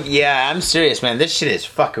 Dude, yeah, I'm serious, man. This shit is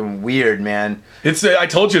fucking weird, man. I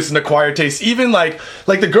told you it's an acquired taste. Even like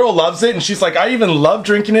the girl loves it, and she's like, I even love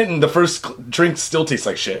drinking it, and the first drink still tastes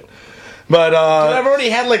like shit. But dude, I've already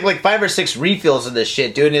had like 5 or 6 refills of this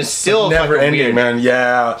shit, dude, and it's still never ending, weird. man.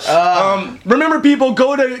 Yeah. Remember, people,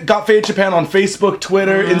 go to Got Faded Japan on Facebook,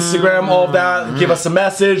 Twitter, Instagram, all of that. Give us a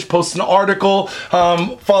message, post an article,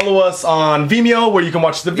 follow us on Vimeo where you can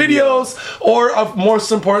watch the videos, or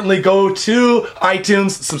most importantly, go to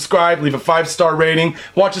iTunes, subscribe, leave a 5-star rating,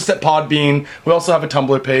 watch us at Podbean. We also have a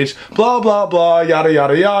Tumblr page. Blah blah blah, yada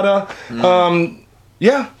yada yada.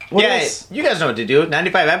 Yeah. What else? You guys know what to do.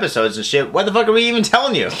 95 episodes and shit. What the fuck are we even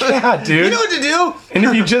telling you? Yeah, dude. You know what to do. And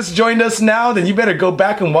if you just joined us now, then you better go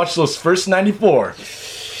back and watch those first 94.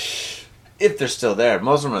 If they're still there.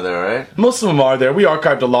 Most of them are there, right? Most of them are there. We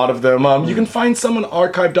archived a lot of them. You can find some on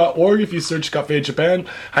archive.org if you search Cafe Japan.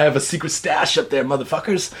 I have a secret stash up there,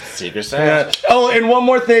 motherfuckers. Secret stash. Oh, and one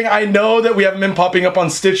more thing. I know that we haven't been popping up on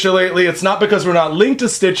Stitcher lately. It's not because we're not linked to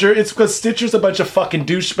Stitcher. It's because Stitcher's a bunch of fucking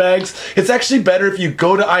douchebags. It's actually better if you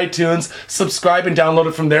go to iTunes, subscribe, and download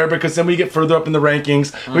it from there because then we get further up in the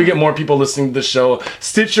rankings. We get more people listening to the show.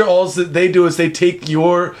 Stitcher, all that they do is they take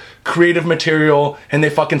your creative material and they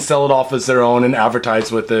fucking sell it off as their own and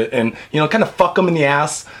advertise with it and kind of fuck them in the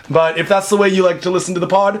ass. But if that's the way you like to listen to the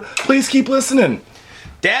pod, please keep listening.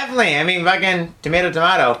 Definitely. I mean, fucking tomato.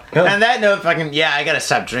 Yeah. And on that note, fucking I gotta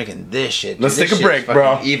stop drinking this shit. Let's take a break,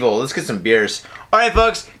 bro. Evil. Let's get some beers. All right,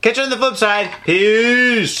 folks. Catch you on the flip side.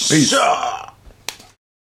 Peace.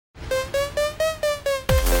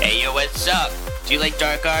 Hey, yo, what's up? Do you like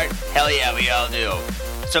dark art? Hell yeah, we all do.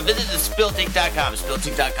 So visit the spiltink.com.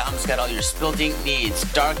 Spiltink.com's got all your Spiltink needs.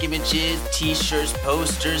 Dark images, t-shirts,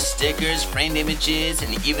 posters, stickers, framed images,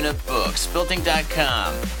 and even a book.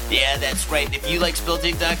 Spiltink.com. Yeah, that's right. If you like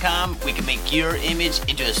Spiltink.com, we can make your image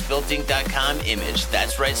into a Spiltink.com image.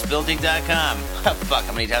 That's right, Spiltink.com. Fuck,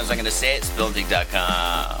 how many times am I going to say it?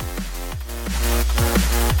 Spiltink.com.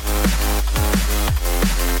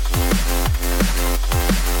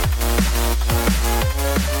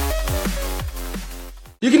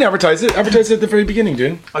 You can advertise it. Advertise it at the very beginning,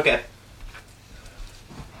 dude. Okay.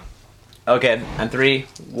 On 3,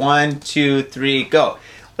 1, 2, 3, go.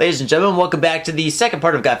 Ladies and gentlemen, welcome back to the second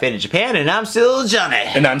part of Got Faded Japan, and I'm still Johnny.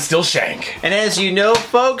 And I'm still Shank. And as you know,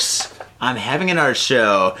 folks, I'm having an art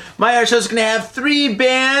show. My art show is going to have 3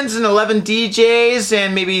 bands and 11 DJs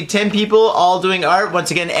and maybe 10 people all doing art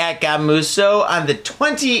once again at Gamuso on the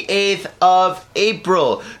 28th of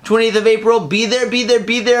April. 20th of April, be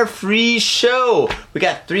there, free show. We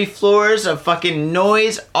got 3 floors of fucking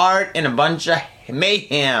noise, art, and a bunch of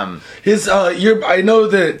mayhem. I know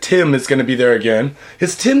that Tim is going to be there again.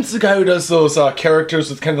 Tim's the guy who does those characters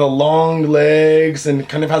with kind of the long legs and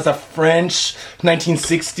kind of has a French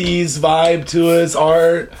 1960s vibe to his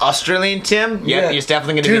art. Australian Tim? Yeah, he's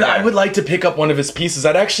definitely going to be there. Dude, I would like to pick up one of his pieces.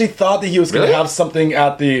 I'd actually thought that he was going to have something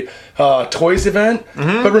at the Toys event.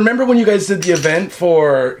 Mm-hmm. But remember when you guys did the event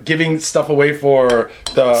for giving stuff away for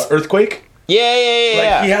the earthquake?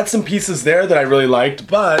 Yeah. He had some pieces there that I really liked,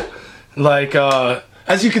 but I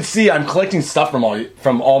as you can see, I'm collecting stuff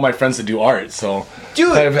from all my friends that do art. So,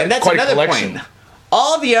 dude, I have and that's quite a another collection. point.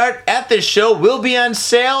 All the art at this show will be on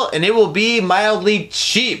sale, and it will be mildly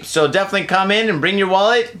cheap. So definitely come in and bring your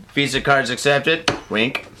wallet. Visa cards accepted.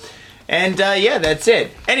 Wink. And yeah, that's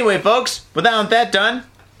it. Anyway, folks, without that done,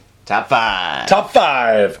 top 5. Top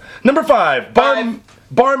 5. Number 5.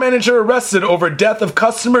 Bar manager arrested over death of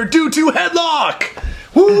customer due to headlock.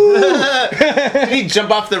 Woo! Did he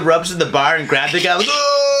jump off the ropes of the bar and grab the guy? Like,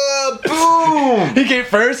 oh, boom!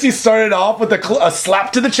 He started off with a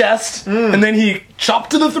slap to the chest, and then he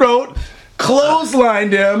chopped to the throat,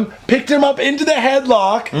 clotheslined him, picked him up into the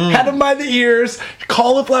headlock, had him by the ears,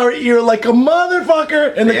 cauliflower ear like a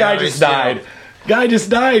motherfucker, and the guy just died. Guy just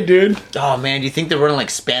died, dude. Oh man, do you think they're wearing like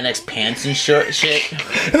spandex pants and shit?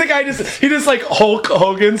 And the guy just like Hulk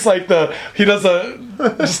Hogan's like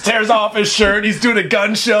just tears off his shirt. He's doing a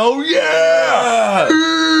gun show. Yeah.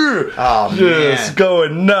 Oh just man,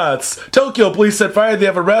 going nuts. Tokyo police said Friday they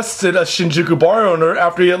have arrested a Shinjuku bar owner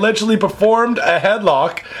after he allegedly performed a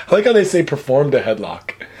headlock. I like how they say performed a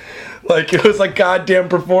headlock. Like it was like goddamn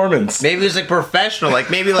performance. Maybe it was like professional, like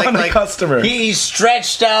maybe like On a customer. He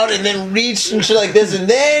stretched out and then reached and shit like this, and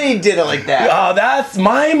then he did it like that. Oh, that's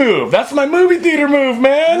my move. That's my movie theater move,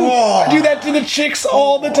 man. Whoa. I do that to the chicks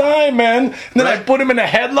all the time, man. And then I put them in a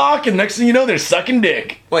headlock, and next thing you know, they're sucking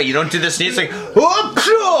dick. Wait, you don't do the sneeze like, oh,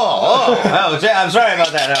 I'm sorry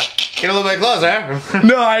about that. Get a little bit closer.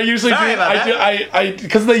 No, I usually Sorry do. about that.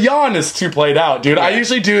 Because the yawn is too played out, dude. Yeah. I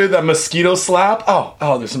usually do the mosquito slap.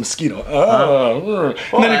 Oh, there's a mosquito.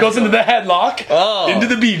 And then it goes into the headlock, into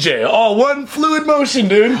the BJ. All one fluid motion,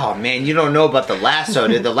 dude. Oh man, you don't know about the lasso,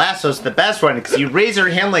 dude. The lasso's the best one because you raise her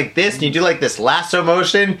hand like this and you do like this lasso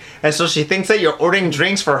motion, and so she thinks that you're ordering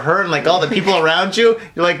drinks for her and like all the people around you.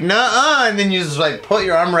 You're like, nuh-uh, and then you just like put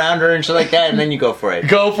your arm around her and shit like that, and then you go for it.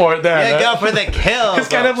 Go for it, then. Yeah, go for the kill. It's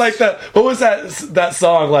kind of like that. What was that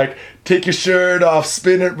song? Like, take your shirt off,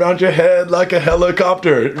 spin it around your head like a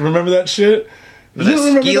helicopter. Remember that shit? Was it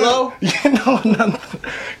Skilo? Yeah, no.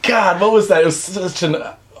 God, what was that? It was such an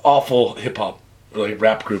awful hip hop, like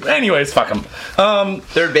rap group. Anyways, fuck them.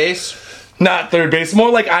 Third base. Not third base, more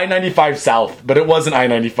like I-95 South, but it wasn't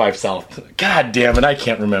I-95 South. God damn it, I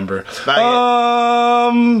can't remember.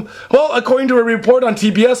 Well, according to a report on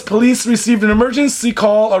TBS, police received an emergency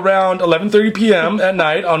call around 11:30 p.m. at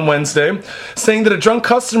night on Wednesday, saying that a drunk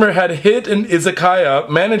customer had hit an izakaya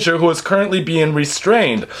manager who is currently being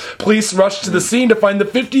restrained. Police rushed to the scene to find the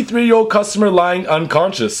 53-year-old customer lying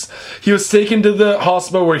unconscious. He was taken to the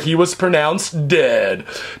hospital where he was pronounced dead.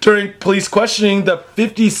 During police questioning, the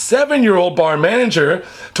 57-year-old bar manager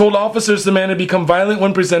told officers the man had become violent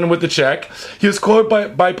when presented with the check. He was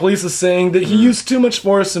quoted by police as saying that he used too much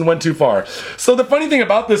force and went too far. So the funny thing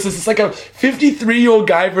about this is it's like a 53-year-old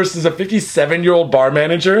guy versus a 57-year-old bar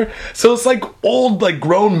manager. So it's like old, like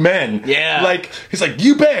grown men. Yeah. Like, he's like,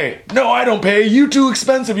 you pay. No, I don't pay. You too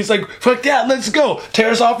expensive. He's like, fuck that, let's go.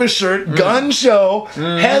 Tears off his shirt, gun show,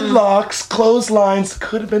 headlocks, clotheslines.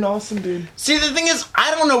 Could have been awesome, dude. See, the thing is,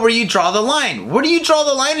 I don't know where you draw the line. Where do you draw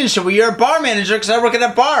the line and shit? Where you're a bar manager, because I work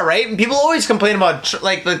at a bar, right? And people always complain about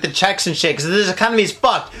like the checks and shit, because this economy is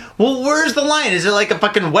fucked. Well, where's the line? Is it like a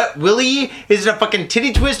fucking wet willy? Is it a fucking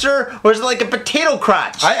titty twister? Or is it like a potato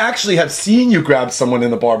crotch? I actually have seen you grab someone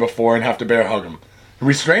in the bar before and have to bear hug them.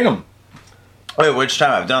 Restrain them. Wait, which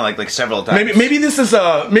time? I've done it like several times. Maybe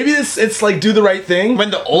it's like do the right thing.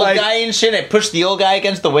 When the old guy and shit, I pushed the old guy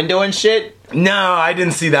against the window and shit. No, I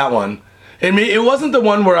didn't see that one. It wasn't the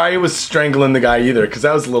one where I was strangling the guy either, because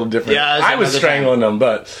that was a little different. Yeah, I was strangling him,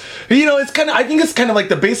 but you know, I think it's kind of like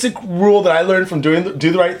the basic rule that I learned from do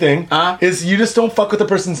the right thing is you just don't fuck with the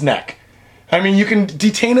person's neck. I mean, you can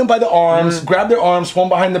detain them by the arms, grab their arms, one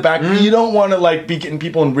behind the back, but you don't want to, like, be getting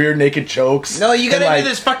people in rear naked chokes. No, you gotta do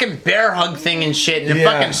this fucking bear hug thing and shit, and it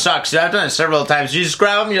fucking sucks. I've done it several times. You just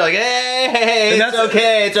grab them, you're like, hey,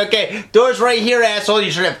 it's okay. Door's right here, asshole.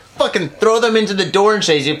 You should have fucking throw them into the door and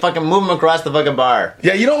shit. You fucking move them across the fucking bar.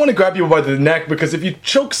 Yeah, you don't want to grab people by the neck, because if you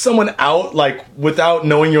choke someone out, like, without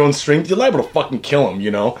knowing your own strength, you're liable to fucking kill them,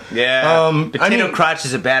 you know? Yeah. Potato crotch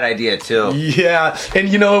is a bad idea, too. Yeah, and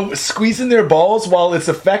you know, squeezing their balls, while it's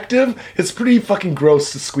effective, it's pretty fucking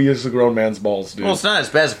gross to squeeze a grown man's balls, dude. Well, it's not as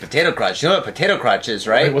bad as a potato crotch. You know what a potato crotch is,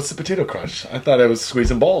 right? Wait, what's the potato crotch? I thought I was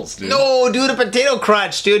squeezing balls, dude. No, dude, a potato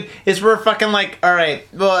crotch, dude, is where fucking like, alright,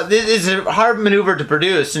 well, this is a hard maneuver to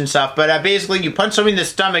produce, and stuff, but basically you punch somebody in the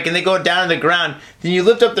stomach and they go down on the ground. Then you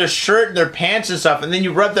lift up their shirt and their pants and stuff, and then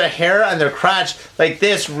you rub their hair on their crotch like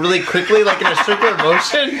this really quickly, like in a circular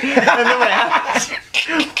motion. And then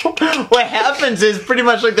what happens is pretty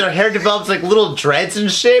much like their hair develops like little dreads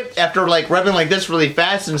and shit after like rubbing like this really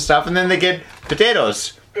fast and stuff, and then they get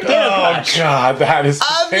potatoes. Potato crotch. God, that is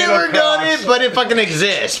I've never done it, but it fucking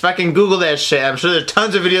exists. Fucking Google that shit. I'm sure there's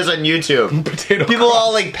tons of videos on YouTube. Potato People crotch.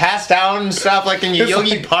 all like passed out and stuff, like in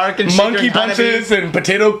Yogi like Park and shit. monkey during punches Hanabi. and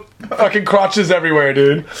potato fucking crotches everywhere,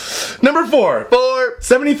 dude. Number 4.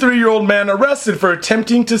 73-year-old man arrested for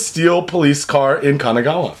attempting to steal police car in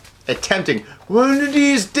Kanagawa. Attempting. One of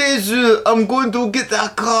these days, I'm going to get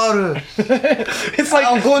that car. It's like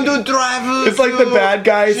I'm going to drive. It's like the bad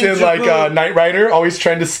guys in like Knight Rider, always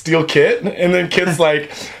trying to steal Kit, and then Kit's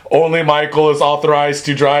like, only Michael is authorized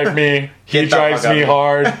to drive me. He drives me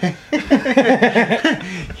hard.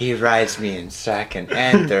 He rides me in second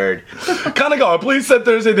and third. Kanagawa police said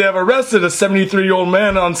Thursday they have arrested a 73-year-old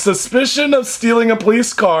man on suspicion of stealing a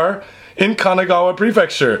police car in Kanagawa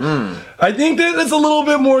Prefecture. I think that it's a little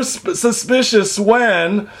bit more suspicious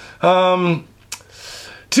when 2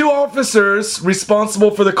 officers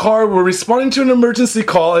responsible for the car were responding to an emergency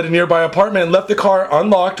call at a nearby apartment and left the car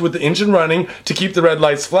unlocked with the engine running to keep the red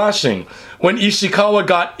lights flashing. When Ishikawa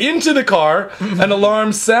got into the car, an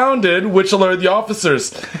alarm sounded, which alerted the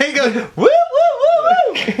officers. He goes, woo, woo,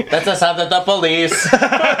 woo, woo. That's the sound of the police.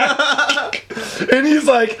 And he's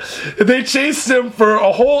like, they chased him for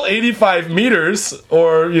a whole 85 meters,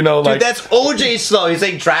 or, you know, like... Dude, that's OJ slow. He's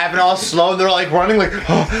like driving all slow, and they're like running like,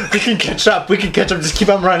 oh, we can catch up, just keep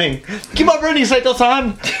on running. Keep on running,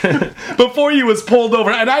 Saito-san. Before he was pulled over,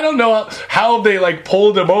 and I don't know how they, like,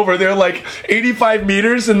 pulled him over. They're like 85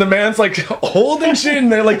 meters, and the man's like holding shit,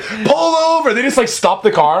 and they're like, pull over. They just, like, stop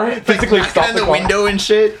the car, physically like, stop the car. window and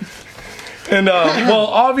shit. And, well,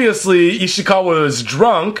 obviously, Ishikawa was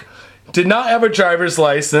drunk, did not have a driver's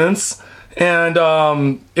license, and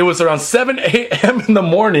it was around 7 a.m. in the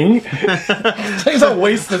morning. He's all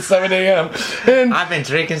wasted 7 a.m. And I've been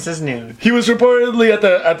drinking since noon. he was reportedly at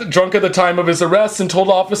the drunk at the time of his arrest and told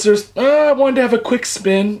officers, I wanted to have a quick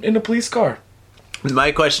spin in a police car.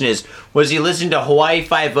 My question is, was he listening to Hawaii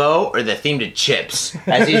 5-0 or the theme to Chips?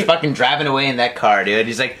 As he's fucking driving away in that car, dude.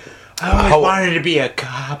 He's like, I always wanted to be a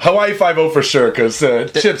cop. Hawaii 5-0 for sure, because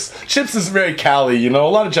Chips is very Cali, you know. A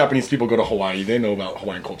lot of Japanese people go to Hawaii. They know about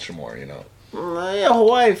Hawaiian culture more, you know. Yeah,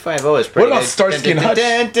 Hawaii 5-0 is pretty What about good. Starsky and Hutch?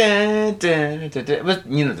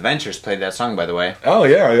 You know, the Ventures played that song, by the way. Oh,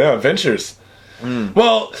 yeah, Ventures.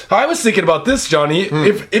 Well, I was thinking about this, Johnny.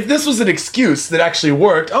 If this was an excuse that actually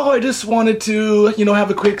worked, I just wanted to, you know, have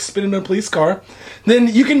a quick spin in a police car, then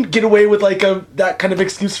you can get away with like that kind of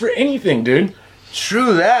excuse for anything, dude.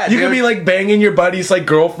 True that. You could be like banging your buddy's like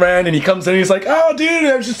girlfriend, and he comes in and he's like, "Oh, dude,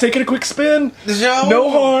 I was just taking a quick spin.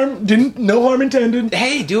 No harm. No harm intended."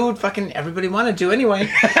 Hey, dude, fucking everybody wanted to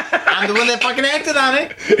anyway. I'm the one that fucking acted on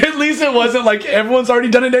it. At least it wasn't like everyone's already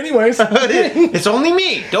done it anyways. It's only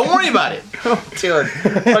me. Don't worry about it. Oh, dude,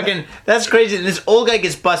 fucking that's crazy. And this old guy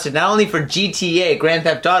gets busted not only for GTA, Grand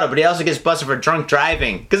Theft Auto, but he also gets busted for drunk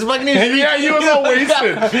driving. Because fucking yeah, he was all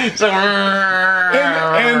wasted. It's like,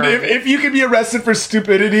 and if you could be arrested for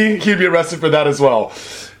stupidity, he'd be arrested for that as well.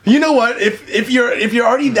 You know what? If you're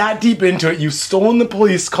already that deep into it, you've stolen the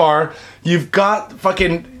police car, you've got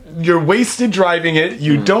you're wasted driving it,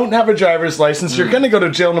 you don't have a driver's license, you're gonna go to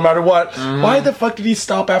jail no matter what. Why the fuck did he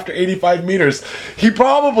stop after 85 meters? He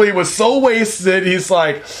probably was so wasted, he's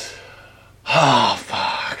like, oh,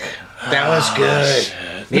 fuck. That was good.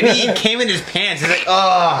 Shit. Maybe he came in his pants. He's like,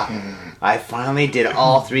 oh, I finally did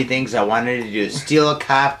all 3 things I wanted to do. Steal a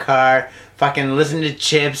cop car, fucking listen to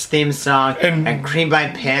Chips theme song, and cream my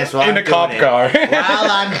pants while I'm doing it. In a cop car.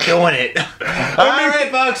 While I'm doing it.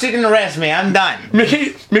 Alright, folks, you can arrest me. I'm done.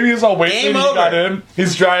 Maybe he's all wasted. Game He over. got in.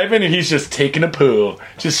 He's driving and he's just taking a poo.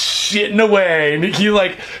 Just shitting away. And he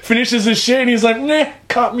like finishes his shit and he's like, nah,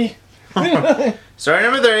 caught me. Story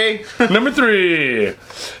number 3. Number 3.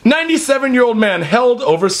 97-year-old man held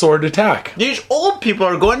over sword attack. These old people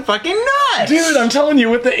are going fucking nuts. Dude, I'm telling you,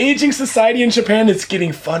 with the aging society in Japan, it's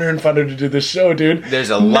getting funner and funner to do this show, dude.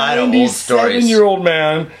 There's a lot of old stories. 97-year-old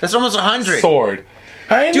man. That's almost 100. Sword.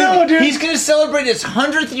 I know, dude. He's gonna celebrate his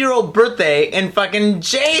 100th-year-old birthday in fucking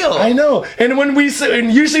jail. I know. And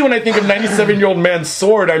usually when I think of 97-year-old man's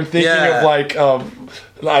sword, I'm thinking of like,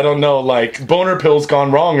 I don't know, like boner pills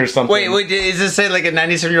gone wrong or something. Wait, does it say like a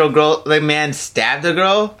 97-year-old man stabbed a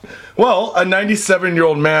girl? Well, a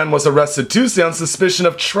 97-year-old man was arrested Tuesday on suspicion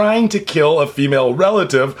of trying to kill a female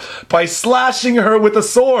relative by slashing her with a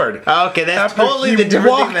sword. Okay, that's after totally he the different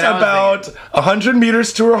walked thing that I was about 100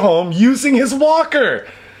 meters to her home using his walker.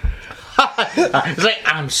 It's like,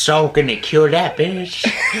 I'm so gonna kill that bitch.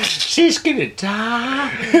 She's gonna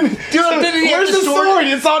die. Dude, where's the sword?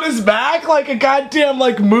 It's on his back like a goddamn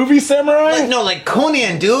like movie samurai. Like, no, like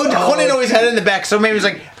Conan, dude. Conan always had it in the back. So maybe he's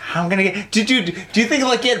like, I'm gonna get. Do you think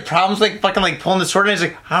like he had problems like fucking like pulling the sword? And he's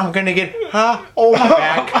like, I'm gonna get. Oh my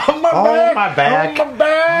back. Oh my back. Oh my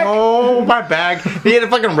back. Oh my back. He had to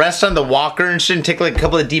fucking rest on the walker and shit and take like a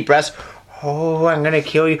couple of deep breaths. Oh, I'm gonna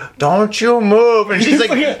kill you. Don't you move. And she's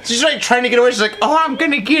like, she's like trying to get away. She's like, oh, I'm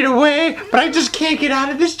gonna get away, but I just can't get out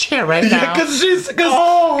of this chair right now. Yeah, because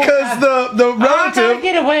the relative,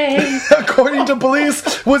 get away. according to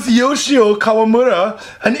police, was Yoshio Kawamura,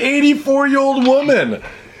 an 84-year-old woman.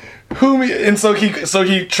 So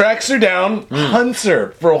he tracks her down, hunts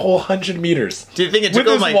her for a whole 100 meters. Do you think it took with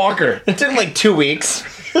him his like walker? It took him like 2 weeks.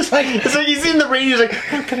 It's like he's in the rain. He's like,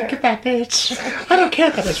 I'm gonna get that bitch. I don't care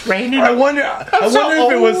that it's raining. I wonder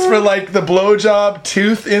if it was for like the blowjob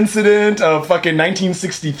tooth incident of fucking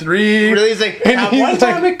 1963. Really, he's like, And he's one like-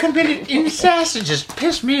 time I committed incest. It just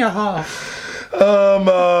pissed me off.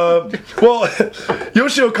 Well,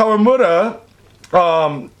 Yoshio Kawamura,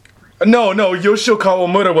 Yoshio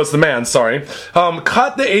Kawamura was the man, sorry,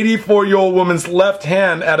 cut the 84-year-old woman's left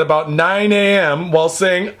hand at about 9 a.m. while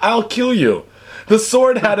saying, I'll kill you. The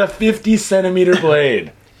sword had a 50-centimeter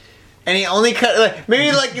blade. And he only cut, like,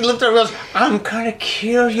 maybe like he lifted up and goes, I'm gonna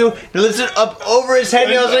kill you. He lifts it up over his head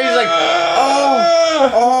and he's like,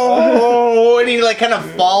 oh, and he like kind of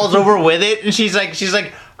falls over with it. And she's like,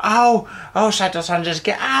 oh, Sato-san, just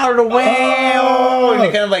get out of the way. Oh, and he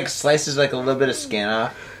kind of like slices like a little bit of skin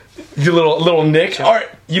off. Your little nick. All right,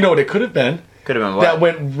 you know what it could have been? Could have been what? That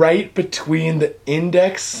went right between the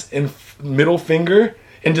index and middle finger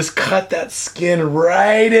and just cut that skin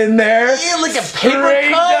right in there. Yeah, like a paper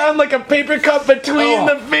Straight cut? down like a paper cut between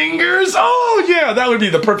the fingers. Oh, yeah, that would be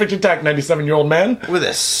the perfect attack, 97-year-old man. With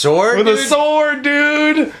a sword, With dude? a sword,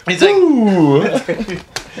 dude. He's like... Ooh.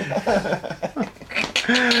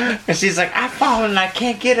 And she's like, I've fallen and I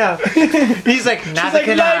can't get up. He's like, neither Like,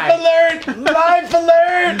 can life I. alert! Life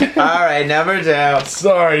alert! Alright, number 2.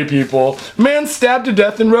 Sorry, people. Man stabbed to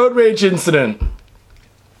death in road rage incident.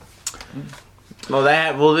 Well,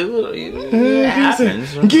 it happens.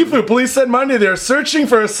 Gifu police said Monday they're searching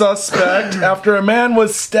for a suspect after a man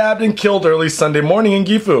was stabbed and killed early Sunday morning in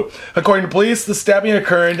Gifu. According to police, the stabbing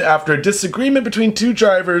occurred after a disagreement between two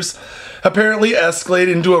drivers apparently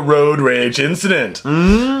escalated into a road rage incident.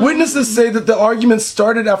 Witnesses say that the argument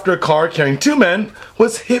started after a car carrying 2 men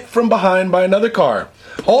was hit from behind by another car,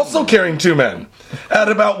 also carrying 2 men. At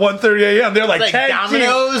about 1:30 a.m., they're like tag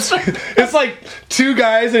dominoes. team. It's like 2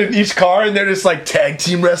 guys in each car, and they're just like tag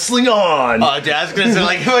team wrestling on. Oh, dude, I was gonna say,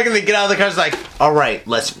 like, when they get out of the car, it's like, all right,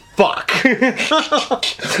 let's fuck. And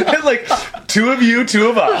like 2 of you, 2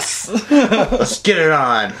 of us. Let's get it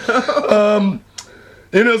on.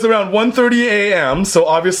 It was around 1:30 a.m., so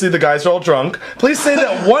obviously the guys are all drunk. Police say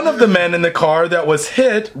that one of the men in the car that was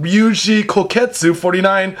hit, Ryuji Koketsu,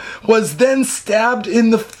 49, was then stabbed in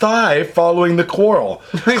the thigh following the quarrel.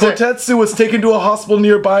 Kotetsu was taken to a hospital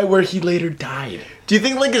nearby where he later died. Do you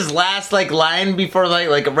think, like, his last, like, line before,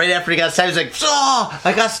 like right after he got stabbed, he's like, oh,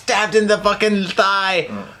 I got stabbed in the fucking thigh.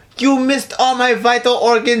 You missed all my vital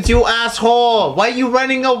organs, you asshole! Why are you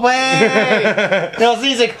running away? And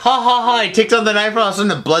he's like, ha ha ha. He takes out the knife, and all of a sudden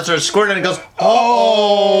the blood starts squirting, and he goes,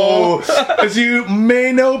 Oh! As you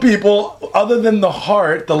may know, people, other than the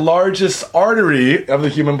heart, the largest artery of the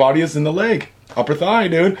human body is in the leg. Upper thigh,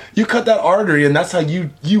 dude. You cut that artery, and that's how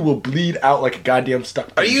you will bleed out like a goddamn stuck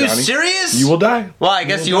pig, Are you Johnny. serious? You will die. Well, I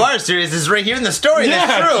guess you are serious. It's right here in the story.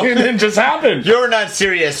 That's true. It didn't just happen. You're not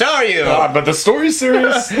serious, are you? But the story's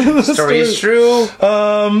serious. The story is true.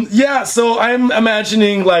 Yeah, so I'm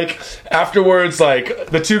imagining, like, afterwards, like,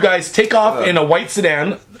 the 2 guys take off in a white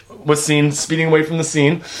sedan, was seen speeding away from the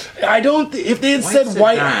scene. If they had said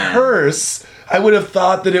white hearse, I would have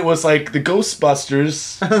thought that it was like the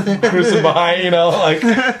Ghostbusters cruising by, you know, like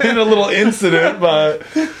in a little incident, but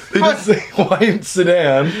they just say white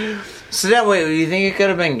sedan. So that way, do you think it could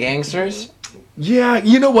have been gangsters? Yeah,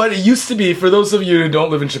 you know what? It used to be, for those of you who don't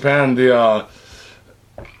live in Japan,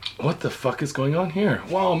 what the fuck is going on here?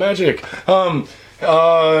 Wow, magic.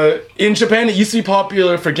 In Japan, it used to be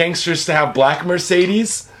popular for gangsters to have black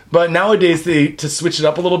Mercedes, but nowadays, to switch it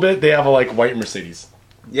up a little bit, they have a, like, white Mercedes.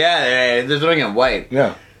 Yeah, they're doing it white.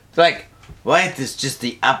 Yeah. It's like, white is just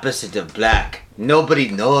the opposite of black. Nobody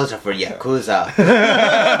knows for Yakuza.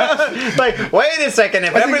 Like, wait a second,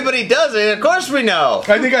 if everybody does it, of course we know.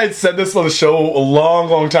 I think I had said this on the show a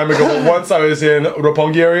long time ago, but once I was in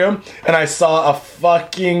Roppongi area, and I saw a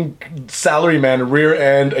fucking salaryman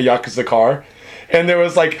rear-end a Yakuza car. and there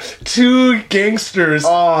was like two gangsters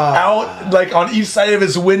out like on each side of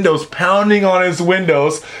his windows, pounding on his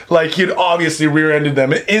windows, like he'd obviously rear-ended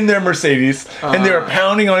them in their Mercedes, and they were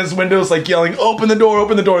pounding on his windows, like yelling, open the door,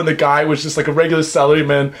 and the guy was just like a regular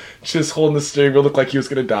salaryman, just holding the steering wheel, looked like he was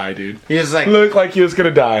gonna die, dude. He was like, looked like he was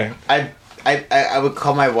gonna die. I would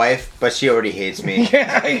call my wife, but she already hates me.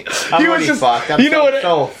 Yeah, I'm already fucked. I'm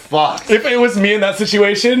so fucked. If it was me in that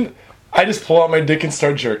situation, I just pull out my dick and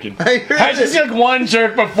start jerking. I just like one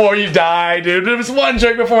jerk before you die, dude. It was one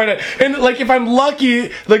jerk before I die. And like if I'm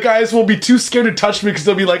lucky, the guys will be too scared to touch me because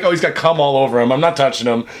they'll be like, oh, he's got cum all over him. I'm not touching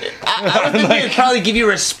him. I would think they'd probably give you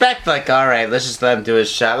respect. Like, all right, let's just let him do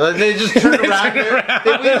his shot. They just turn around.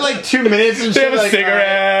 They wait like 2 minutes and they shit. have a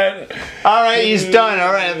cigarette. All right, he's done.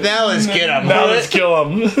 All right, now let's get him. Now let's kill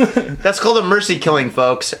him. That's called a mercy killing,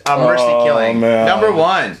 folks. A mercy killing. Man. Number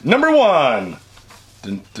one.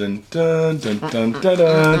 Dun, dun, dun, dun, dun, dun,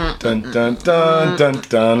 dun, dun, dun, dun, dun,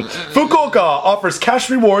 dun. Fukuoka offers cash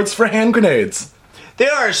rewards for hand grenades.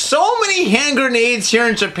 There are so many hand grenades here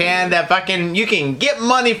in Japan that fucking you can get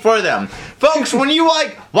money for them. Folks, when you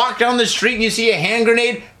like walk down the street and you see a hand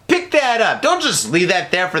grenade, pick that up. Don't just leave that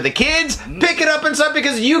there for the kids. Pick it up and stuff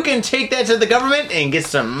because you can take that to the government and get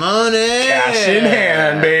some money. Cash in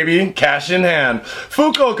hand, baby. Cash in hand.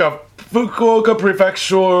 Fukuoka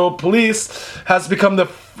Prefectural Police has become the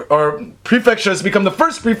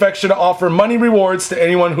first prefecture to offer money rewards to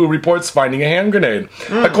anyone who reports finding a hand grenade.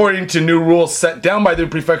 According to new rules set down by the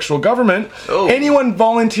prefectural government, anyone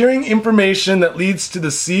volunteering information that leads to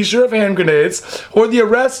the seizure of hand grenades or the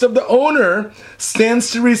arrest of the owner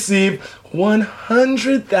stands to receive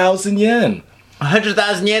 100,000 yen.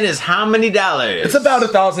 100,000 yen is how many dollars? It's about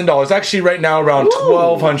 $1,000. Actually, right now, around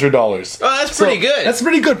 $1,200. Oh, that's pretty good. That's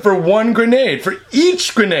pretty good for one grenade, for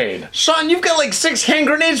each grenade. Sean, you've got like 6 hand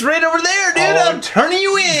grenades right over there, dude. I'm turning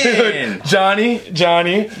you in. Dude,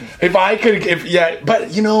 Johnny, but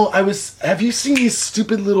you know, have you seen these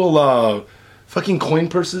stupid little, fucking coin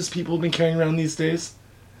purses people have been carrying around these days?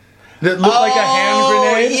 That look like a hand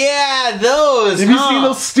grenade? Yeah, those. Have you seen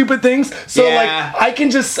those stupid things? So, like, I can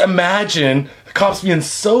just imagine cops being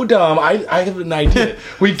so dumb. I have an idea.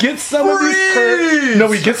 We get some of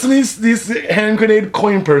these hand grenade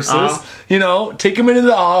coin purses. You know, take them into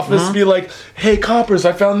the office. Be like, hey, coppers,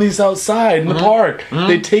 I found these outside in the park.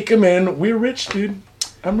 They take them in. We're rich, dude.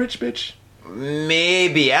 I'm rich, bitch.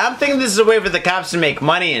 Maybe. I'm thinking this is a way for the cops to make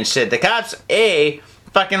money and shit. The cops,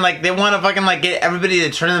 fucking like they want to fucking like get everybody to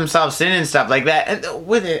turn themselves in and stuff like that. And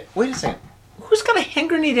wait a second, who's got a hand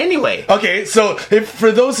grenade anyway? Okay, so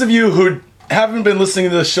for those of you who haven't been listening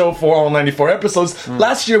to the show for all 94 episodes,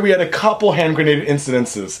 last year we had a couple hand grenade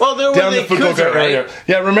incidences. Well, there down were the Fukuoka area. Right?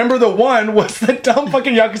 Yeah, remember the one was the dumb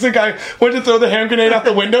fucking Yakuza guy went to throw the hand grenade out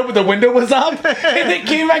the window, but the window was up, and they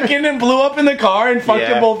came back in and blew up in the car and fucked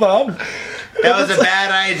them both up. That was a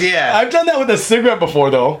bad idea. I've done that with a cigarette before,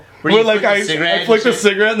 though. Where like I flicked a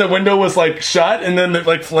cigarette and the window was like shut, and then it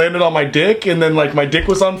like landed on my dick, and then like my dick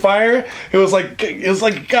was on fire. It was like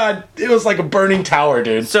a burning tower,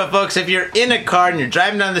 dude. So folks, if you're in a car and you're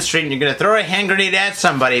driving down the street and you're gonna throw a hand grenade at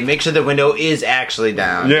somebody, make sure the window is actually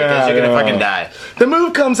down. Yeah, because you're gonna fucking die. The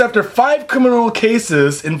move comes after 5 criminal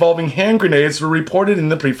cases involving hand grenades were reported in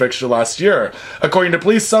the prefecture last year. According to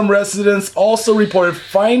police, some residents also reported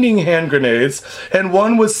finding hand grenades, and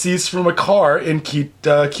one was seized from a car in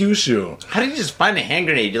Kyushu. How did you just find a hand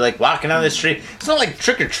grenade? You're like walking down the street. It's not like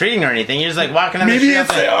trick or treating or anything. You're just like walking down the street.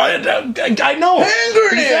 Maybe I know. Hand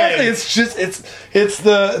grenade. Exactly. It's just it's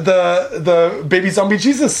the baby zombie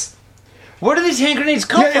Jesus. Where do these hand grenades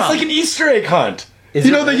come from? Yeah, it's like an Easter egg hunt. The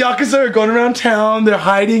Yakuza are going around town, they're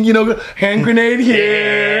hiding, hand grenade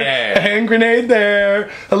here, a hand grenade there,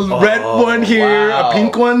 a red one here, a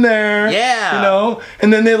pink one there. Yeah.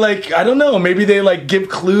 And then they I don't know, maybe they give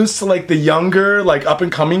clues to the younger, up and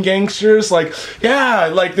coming gangsters.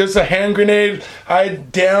 There's a hand grenade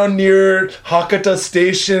down near Hakata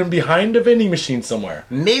Station behind a vending machine somewhere.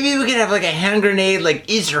 Maybe we could have a hand grenade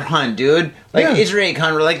Easter hunt, dude. Easter egg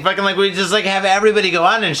hunt, where we just have everybody go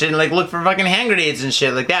out and shit and look for fucking hand grenades and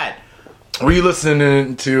shit like that. Were you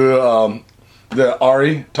listening to the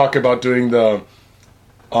Ari talk about doing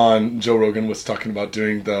on Joe Rogan was talking about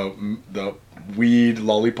doing the weed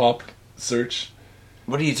lollipop search?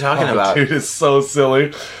 What are you talking about? Dude, it's so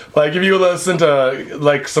silly. If you listen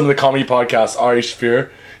to some of the comedy podcasts, Ari Shaffir,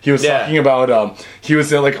 he was talking about he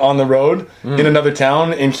was on the road in another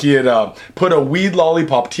town, and he had put a weed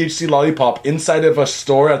lollipop, THC lollipop, inside of a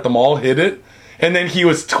store at the mall, hid it. And then he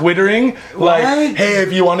was twittering, hey,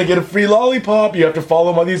 if you want to get a free lollipop, you have to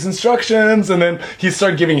follow all these instructions. And then he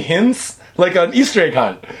started giving hints like an Easter egg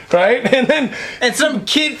hunt, right? And some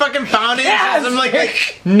kid fucking found it. Yes! I'm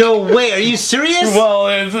like, no way. Are you serious?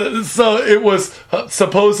 Well, so it was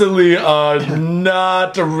supposedly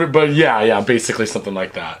not, but yeah, basically something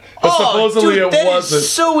like that. But supposedly dude, it wasn't.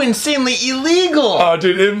 Is so insanely illegal. Oh,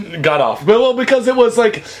 dude, it got off. Well, because it was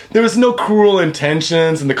like there was no cruel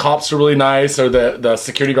intentions, and the cops were really nice, or the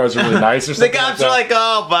security guards were really nice, or something. The cops are like,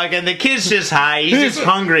 oh, fucking, the kid's just high. He's just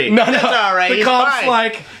hungry. No, That's all right. The He's cops fine.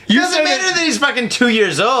 like. Doesn't matter that he's fucking 2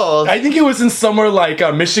 years old. I think it was in somewhere like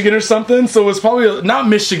Michigan or something. So it was probably not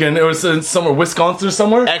Michigan. It was in somewhere Wisconsin or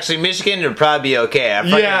somewhere. Actually, Michigan would probably be okay.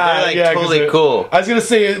 They're totally cool. I was gonna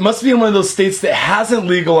say it must be in one of those states that hasn't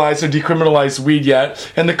legalized or decriminalized weed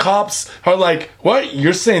yet, and the cops are like, "What?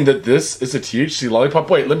 You're saying that this is a THC lollipop?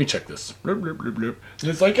 Wait, let me check this." Blip, blip, blip, blip. And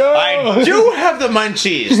it's like, oh, I do have the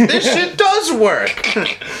munchies. This shit does work. Or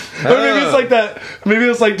maybe it's like that. Maybe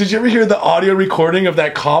it's like, did you ever hear the audio recording of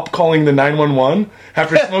that cop calling the 911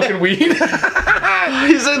 after smoking weed? He's like,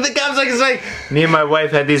 the cop's like, it's like, me and my wife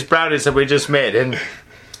had these brownies that we just made, and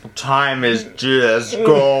time is just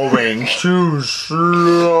going too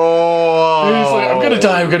slow. He's like, I'm gonna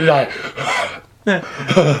die.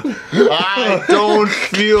 I don't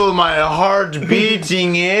feel my heart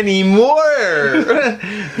beating anymore.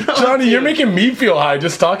 Johnny, you're making me feel high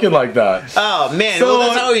just talking like that. Oh man, So- well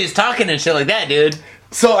that's how he's talking and shit like that, dude.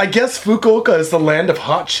 So I guess Fukuoka is the land of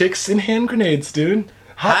hot chicks and hand grenades, dude.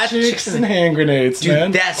 Hot chicks and hand grenades, Dude,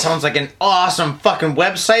 man. that sounds like an awesome fucking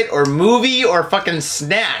website or movie or fucking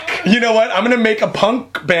snack. You know what? I'm gonna make a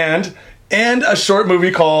punk band and a short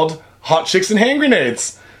movie called Hot Chicks and Hand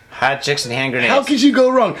Grenades. Hot chicks and hand grenades. How could you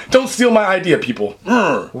go wrong? Don't steal my idea, people.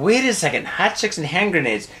 Wait a second, hot chicks and hand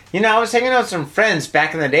grenades. You know, I was hanging out with some friends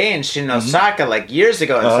back in the day in Osaka, like years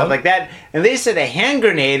ago and stuff like that, and they said a hand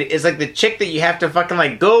grenade is like the chick that you have to fucking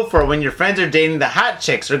like go for when your friends are dating the hot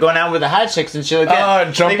chicks or going out with the hot chicks and shit like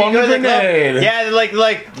that. Jump Like, on you the go to club, grenade. yeah, they're like,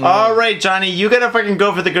 all right, Johnny, you gotta fucking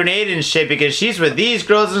go for the grenade and shit because she's with these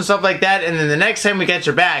girls and stuff like that, and then the next time we get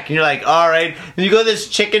your back, and you're like, all right, and you go to this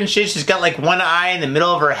chick and shit, she's got like one eye in the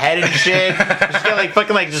middle of her head and shit. She's got like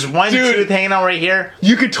fucking like just one tooth hanging out right here.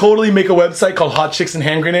 You could totally make a website called Hot Chicks and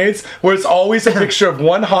Hand Grenades where it's always a picture of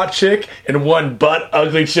one hot chick and one butt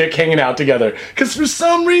ugly chick hanging out together. Because for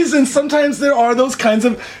some reason, sometimes there are those kinds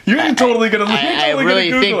of. You're totally gonna. I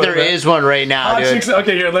really think there is one right now, Hot dude. chicks.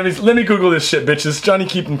 Okay, here, let me Google this shit, bitches. Johnny,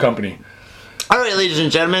 keep them company. Alright, ladies and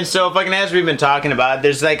gentlemen, so fucking as we've been talking about,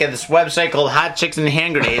 there's like this website called Hot Chicks and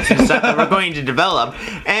Hand Grenades and stuff that we're going to develop.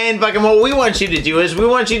 And fucking what we want you to do is we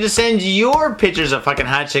want you to send your pictures of fucking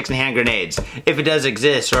hot chicks and hand grenades. If it does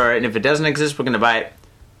exist, and if it doesn't exist, we're gonna buy it.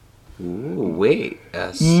 Ooh, wait.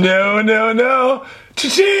 No.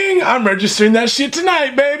 Cha-ching! I'm registering that shit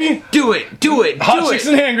tonight, baby. Do it. Hot chicks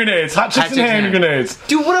and hand grenades. Hot chicks and hand grenades.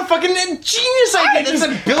 Dude, what a fucking genius idea. That's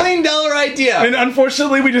 $1 billion idea. And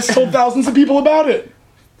unfortunately, we just told thousands of people about it.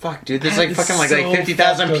 Fuck, dude, there's That like fucking is like so 50,000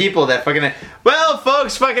 fucked up. people that fucking. Well,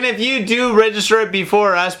 folks, fucking, if you do register it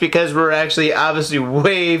before us because we're actually obviously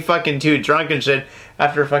way fucking too drunk and shit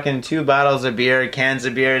after fucking 2 bottles of beer, cans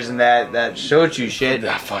of beers, and that shochu shit.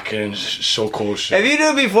 That fucking so cool shit. If you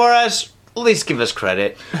do it before us, at least give us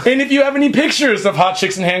credit. And if you have any pictures of hot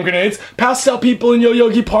chicks and hand grenades, pastel people in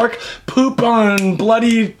Yoyogi Park, poop on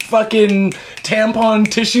bloody fucking tampon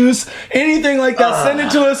tissues, anything like that, send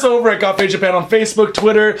it to us over at Cafe Japan on Facebook,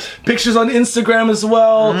 Twitter, pictures on Instagram as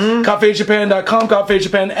well, cafejapan.com,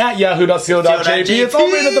 cafejapan at yahoo.co.jp. It's all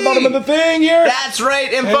right at the bottom of the thing here. That's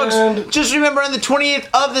right, and folks, just remember on the 28th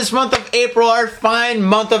of this month of April, our fine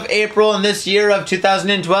month of April in this year of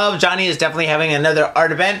 2012, Johnny is definitely having another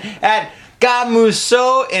art event at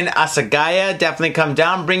Gamuso in Asagaya. Definitely come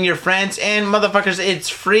down, bring your friends, and motherfuckers, it's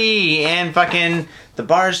free, and fucking the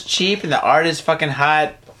bar's cheap, and the art is fucking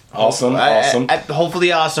hot. Awesome.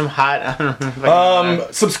 Hopefully awesome, hot.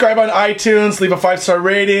 Subscribe on iTunes, leave a 5-star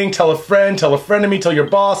rating, tell a friend of me, tell your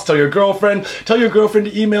boss, tell your girlfriend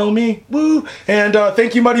to email me. Woo! And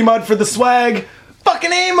thank you, Muddy Mud, for the swag.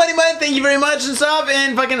 Fucking A, Muddy Mud, thank you very much and stuff,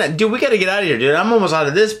 and fucking, dude, we gotta get out of here, dude. I'm almost out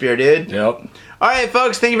of this beer, dude. Yep. Alright,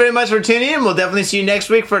 folks, thank you very much for tuning in. We'll definitely see you next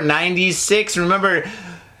week for 96. Remember,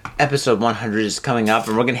 episode 100 is coming up,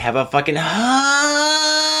 and we're gonna have a fucking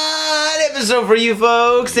hot episode for you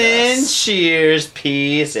folks. Yes. And cheers,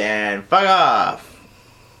 peace, and fuck off.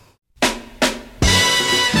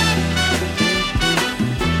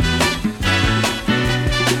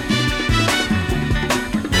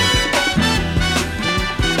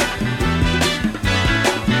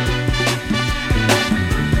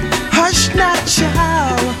 Hush now,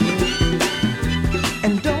 child,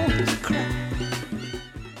 and don't cry.